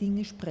heikle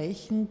Dinge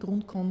sprechen,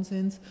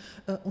 Grundkonsens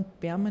und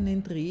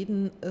permanent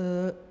reden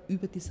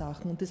über die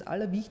Sachen. Und das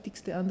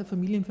Allerwichtigste an der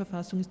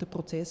Familienverfassung ist der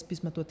Prozess,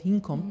 bis man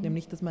dorthin kommt,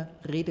 nämlich dass man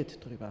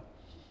redet drüber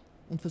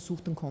und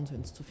versucht, einen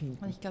Konsens zu finden.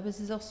 Und ich glaube,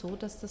 es ist auch so,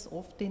 dass das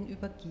oft den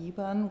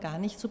Übergebern gar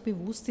nicht so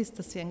bewusst ist,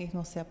 dass sie eigentlich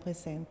noch sehr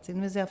präsent sind.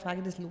 Es ist ja eine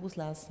Frage des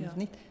Loslassens,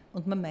 nicht?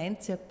 Und man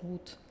meint es ja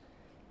gut.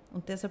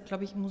 Und deshalb,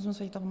 glaube ich, muss man es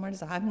vielleicht auch mal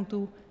sagen,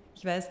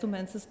 ich weiß, du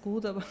meinst es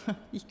gut, aber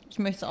ich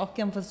möchte es auch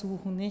gern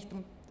versuchen, nicht?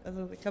 Und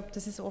also ich glaube,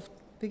 das ist oft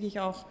wirklich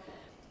auch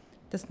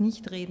das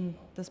Nichtreden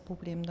das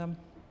Problem da.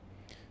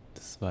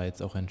 Das war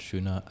jetzt auch ein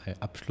schöner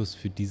Abschluss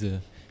für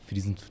diesen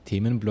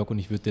Themenblock und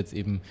ich würde jetzt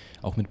eben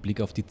auch mit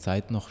Blick auf die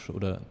Zeit noch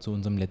oder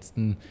zum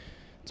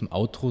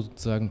Outro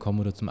sozusagen kommen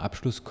oder zum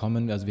Abschluss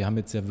kommen. Also wir haben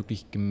jetzt ja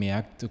wirklich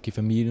gemerkt, okay,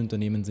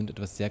 Familienunternehmen sind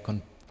etwas sehr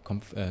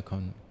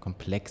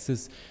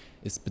Komplexes.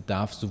 Es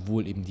bedarf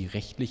sowohl eben die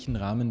rechtlichen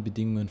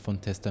Rahmenbedingungen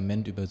von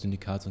Testament über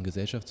Syndikats- und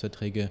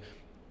Gesellschaftsverträge,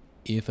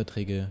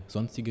 Eheverträge,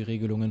 sonstige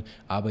Regelungen,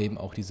 aber eben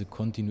auch diese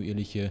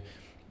kontinuierliche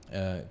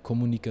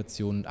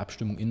Kommunikation und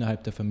Abstimmung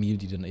innerhalb der Familie,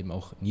 die dann eben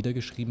auch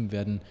niedergeschrieben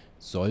werden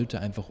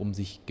sollte, einfach um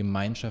sich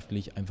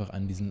gemeinschaftlich einfach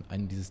an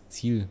dieses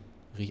Ziel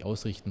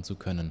ausrichten zu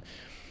können.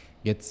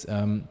 Jetzt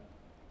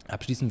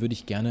abschließend würde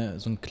ich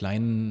gerne so einen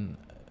kleinen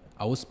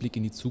Ausblick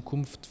in die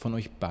Zukunft von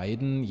euch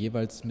beiden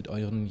jeweils mit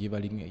eurer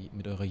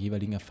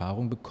jeweiligen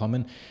Erfahrung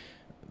bekommen.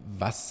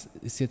 Was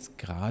ist jetzt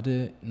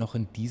gerade noch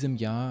in diesem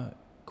Jahr?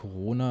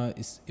 Corona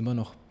ist immer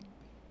noch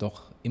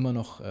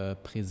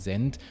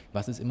präsent.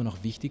 Was ist immer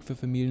noch wichtig für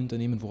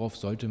Familienunternehmen? Worauf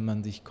sollte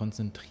man sich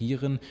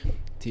konzentrieren?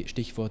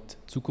 Stichwort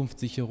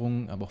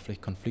Zukunftssicherung, aber auch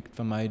vielleicht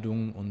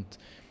Konfliktvermeidung. Und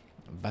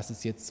was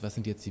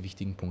sind jetzt die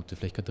wichtigen Punkte?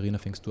 Vielleicht, Katharina,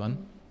 fängst du an?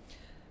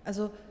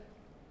 Also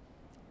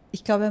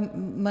ich glaube,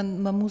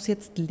 man muss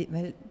jetzt,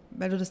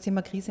 weil du das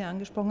Thema Krise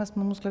angesprochen hast,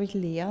 man muss, glaube ich,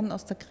 Lehren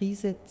aus der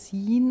Krise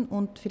ziehen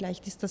und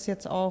vielleicht ist das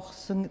jetzt auch,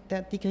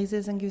 die Krise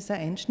ist ein gewisser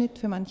Einschnitt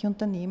für manche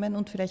Unternehmen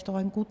und vielleicht auch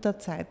ein guter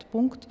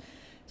Zeitpunkt,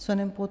 so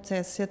einen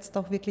Prozess jetzt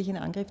auch wirklich in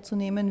Angriff zu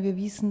nehmen. Wir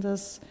wissen,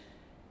 dass,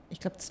 ich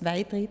glaube,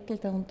 2/3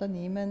 der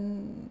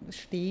Unternehmen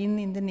stehen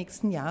in den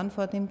nächsten Jahren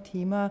vor dem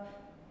Thema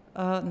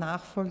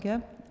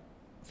Nachfolge.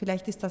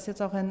 Vielleicht ist das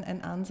jetzt auch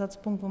ein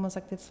Ansatzpunkt, wo man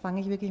sagt, jetzt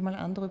fange ich wirklich mal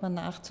an, darüber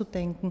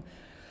nachzudenken.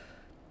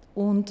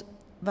 Und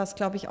was,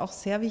 glaube ich, auch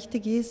sehr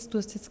wichtig ist, du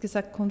hast jetzt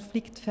gesagt,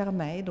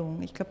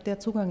 Konfliktvermeidung. Ich glaube,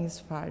 der Zugang ist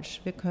falsch.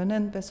 Wir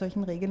können bei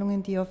solchen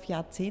Regelungen, die auf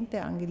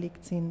Jahrzehnte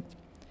angelegt sind,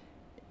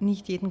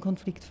 nicht jeden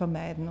Konflikt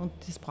vermeiden. Und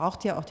es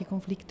braucht ja auch die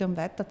Konflikte, um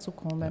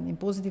weiterzukommen, im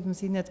positiven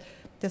Sinne jetzt.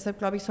 Deshalb,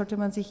 glaube ich, sollte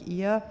man sich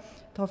eher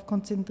darauf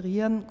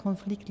konzentrieren,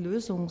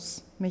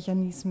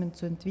 Konfliktlösungsmechanismen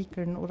zu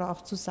entwickeln oder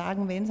auch zu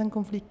sagen, wenn es einen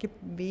Konflikt gibt,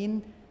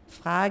 wen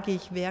frage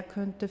ich, wer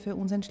könnte für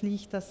uns ein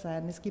Schlichter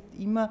sein. Es gibt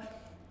immer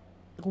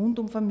rund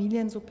um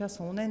Familien so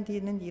Personen,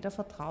 denen jeder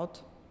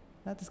vertraut.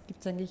 Ja, das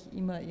gibt es eigentlich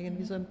immer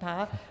irgendwie so ein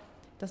paar,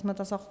 dass man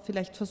das auch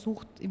vielleicht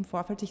versucht, im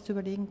Vorfeld sich zu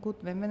überlegen, gut,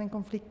 wenn wir einen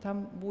Konflikt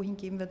haben, wohin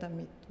gehen wir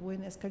damit?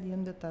 Wohin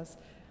eskalieren wir das?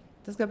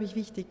 Das ist, glaube ich,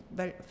 wichtig,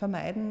 weil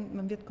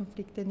man wird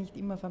Konflikte nicht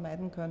immer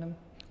vermeiden können.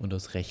 Und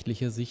aus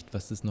rechtlicher Sicht,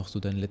 was ist noch so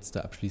dein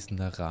letzter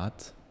abschließender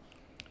Rat?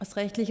 Aus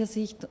rechtlicher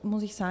Sicht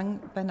muss ich sagen,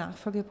 bei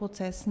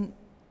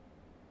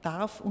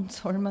darf und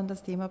soll man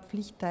das Thema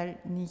Pflichtteil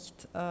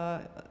nicht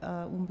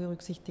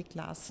unberücksichtigt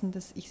lassen.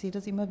 Ich sehe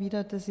das immer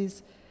wieder,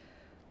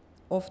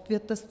 oft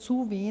wird das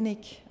zu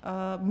wenig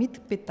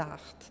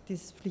mitbedacht,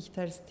 dieses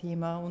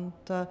Pflichtteilsthema. Und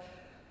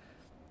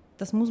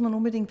das muss man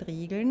unbedingt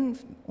regeln.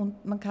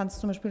 Und man kann es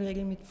zum Beispiel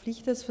regeln mit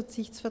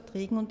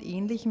Pflichtteilsverzichtsverträgen und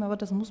Ähnlichem, aber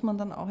das muss man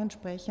dann auch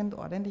entsprechend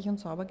ordentlich und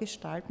sauber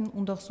gestalten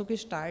und auch so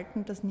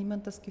gestalten, dass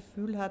niemand das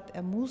Gefühl hat,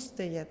 er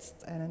musste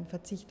jetzt einen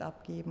Verzicht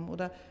abgeben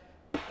oder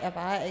er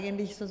war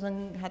eigentlich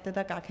sozusagen, hatte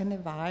da gar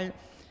keine Wahl.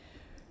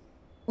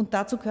 Und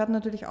dazu gehört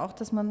natürlich auch,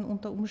 dass man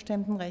unter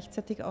Umständen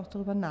rechtzeitig auch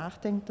darüber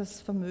nachdenkt,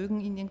 das Vermögen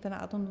in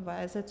irgendeiner Art und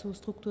Weise zu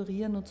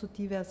strukturieren und zu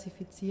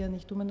diversifizieren.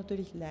 Ich tue mir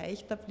natürlich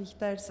leichter,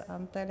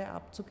 Pflichtteilsanteile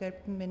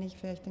abzugelten, wenn ich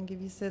vielleicht ein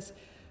gewisses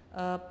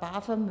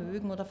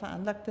Barvermögen oder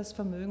veranlagtes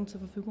Vermögen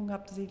zur Verfügung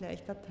habe, das ich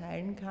leichter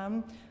teilen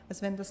kann,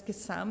 als wenn das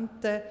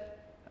gesamte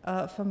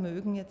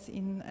Vermögen jetzt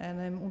in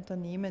einem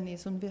Unternehmen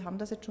ist. Und wir haben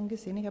das jetzt schon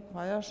gesehen, ich habe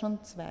heuer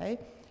schon 2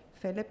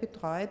 Fälle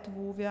betreut,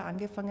 wo wir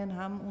angefangen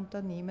haben,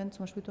 Unternehmen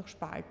zum Beispiel durch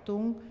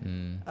Spaltung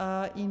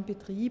in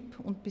Betrieb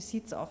und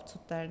Besitz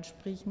aufzuteilen,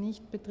 sprich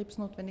nicht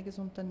betriebsnotwendiges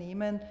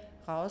Unternehmen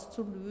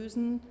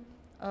rauszulösen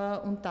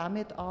und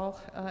damit auch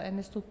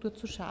eine Struktur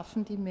zu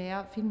schaffen, die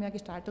viel mehr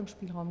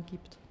Gestaltungsspielraum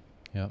gibt.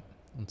 Ja,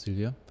 und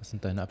Silvia, was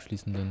sind deine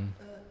abschließenden?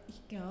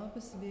 Ich glaube,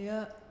 es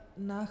wäre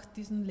nach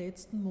diesen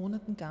letzten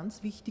Monaten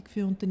ganz wichtig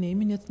für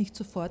Unternehmen, jetzt nicht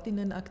sofort in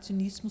den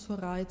Aktionismus,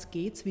 hurra, jetzt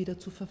geht es wieder,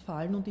 zu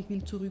verfallen und ich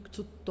will zurück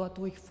zu dort,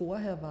 wo ich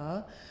vorher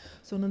war,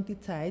 sondern die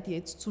Zeit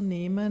jetzt zu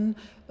nehmen,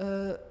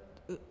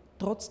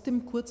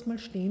 trotzdem kurz mal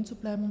stehen zu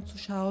bleiben und zu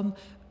schauen,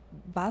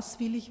 was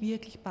will ich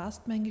wirklich,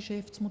 passt mein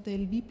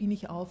Geschäftsmodell, wie bin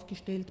ich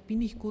aufgestellt,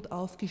 bin ich gut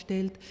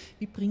aufgestellt,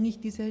 wie bringe ich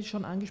diese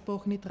schon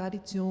angesprochene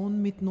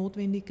Tradition mit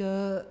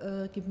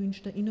notwendiger,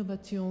 gewünschter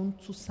Innovation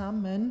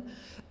zusammen,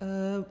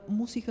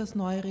 muss ich was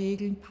neu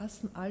regeln,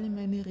 passen alle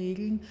meine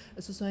Regeln,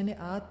 also so eine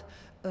Art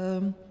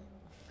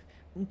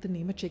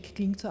Unternehmercheck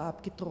klingt so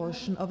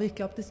abgedroschen, aber ich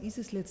glaube, das ist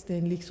es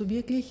letztendlich, so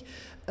wirklich,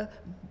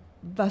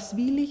 was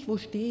will ich, wo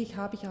stehe ich,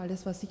 habe ich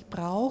alles, was ich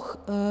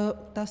brauche,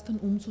 das dann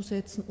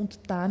umzusetzen und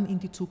dann in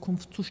die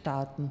Zukunft zu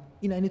starten.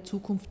 In eine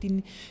Zukunft,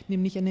 die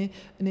nämlich eine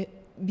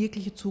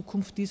wirkliche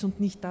Zukunft ist und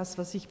nicht das,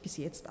 was ich bis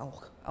jetzt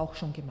auch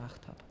schon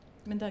gemacht habe.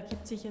 Ich meine, da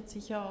gibt sich jetzt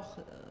sicher auch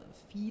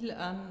viel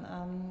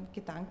an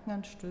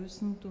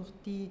Gedankenanstößen durch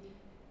die,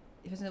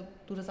 ich weiß nicht,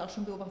 ob du das auch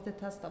schon beobachtet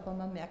hast, aber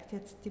man merkt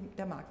jetzt,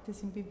 der Markt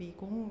ist in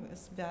Bewegung,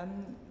 es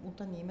werden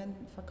Unternehmen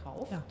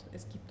verkauft, ja.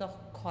 Es gibt auch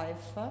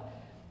Käufer.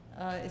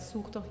 Es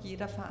sucht auch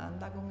jeder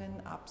Veranlagungen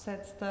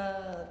abseits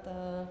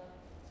der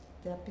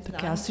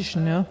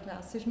klassischen. Ja.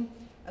 Klassischen.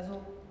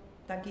 Also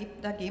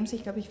da geben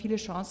sich, glaube ich, viele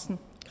Chancen,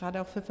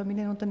 gerade auch für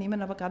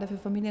Familienunternehmen, aber gerade für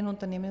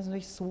Familienunternehmen ist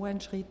natürlich so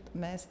ein Schritt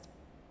meist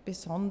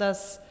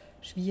besonders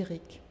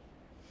schwierig.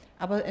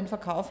 Aber ein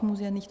Verkauf muss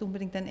ja nicht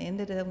unbedingt ein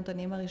Ende der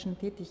unternehmerischen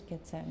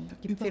Tätigkeit sein.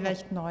 Es gibt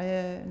vielleicht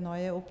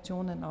neue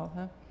Optionen auch.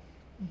 Ja?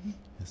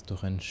 Das ist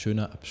doch ein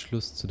schöner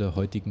Abschluss zu der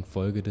heutigen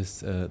Folge des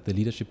The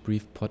Leadership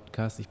Brief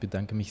Podcast. Ich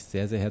bedanke mich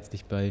sehr, sehr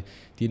herzlich bei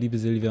dir, liebe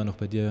Silvia, und auch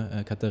bei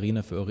dir,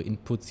 Katharina, für eure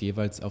Inputs,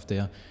 jeweils auf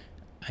der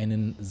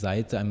einen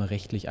Seite, einmal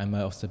rechtlich,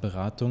 einmal aus der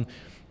Beratung.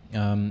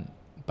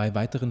 Bei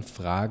weiteren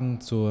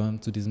Fragen zu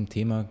diesem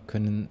Thema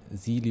können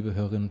Sie, liebe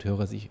Hörerinnen und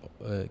Hörer, sich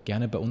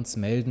gerne bei uns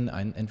melden,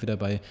 entweder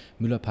bei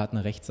Müller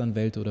Partner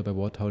Rechtsanwälte oder bei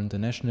Howell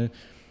International.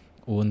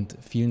 Und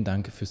vielen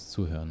Dank fürs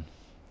Zuhören.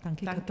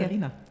 Danke.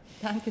 Katharina.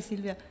 Danke,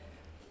 Silvia.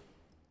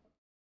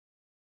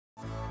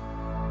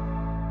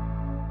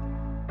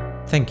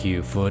 Thank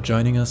you for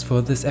joining us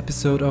for this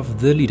episode of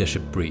The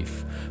Leadership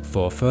Brief.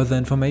 For further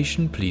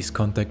information, please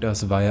contact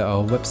us via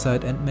our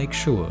website and make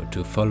sure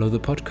to follow the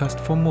podcast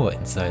for more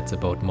insights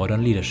about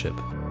modern leadership.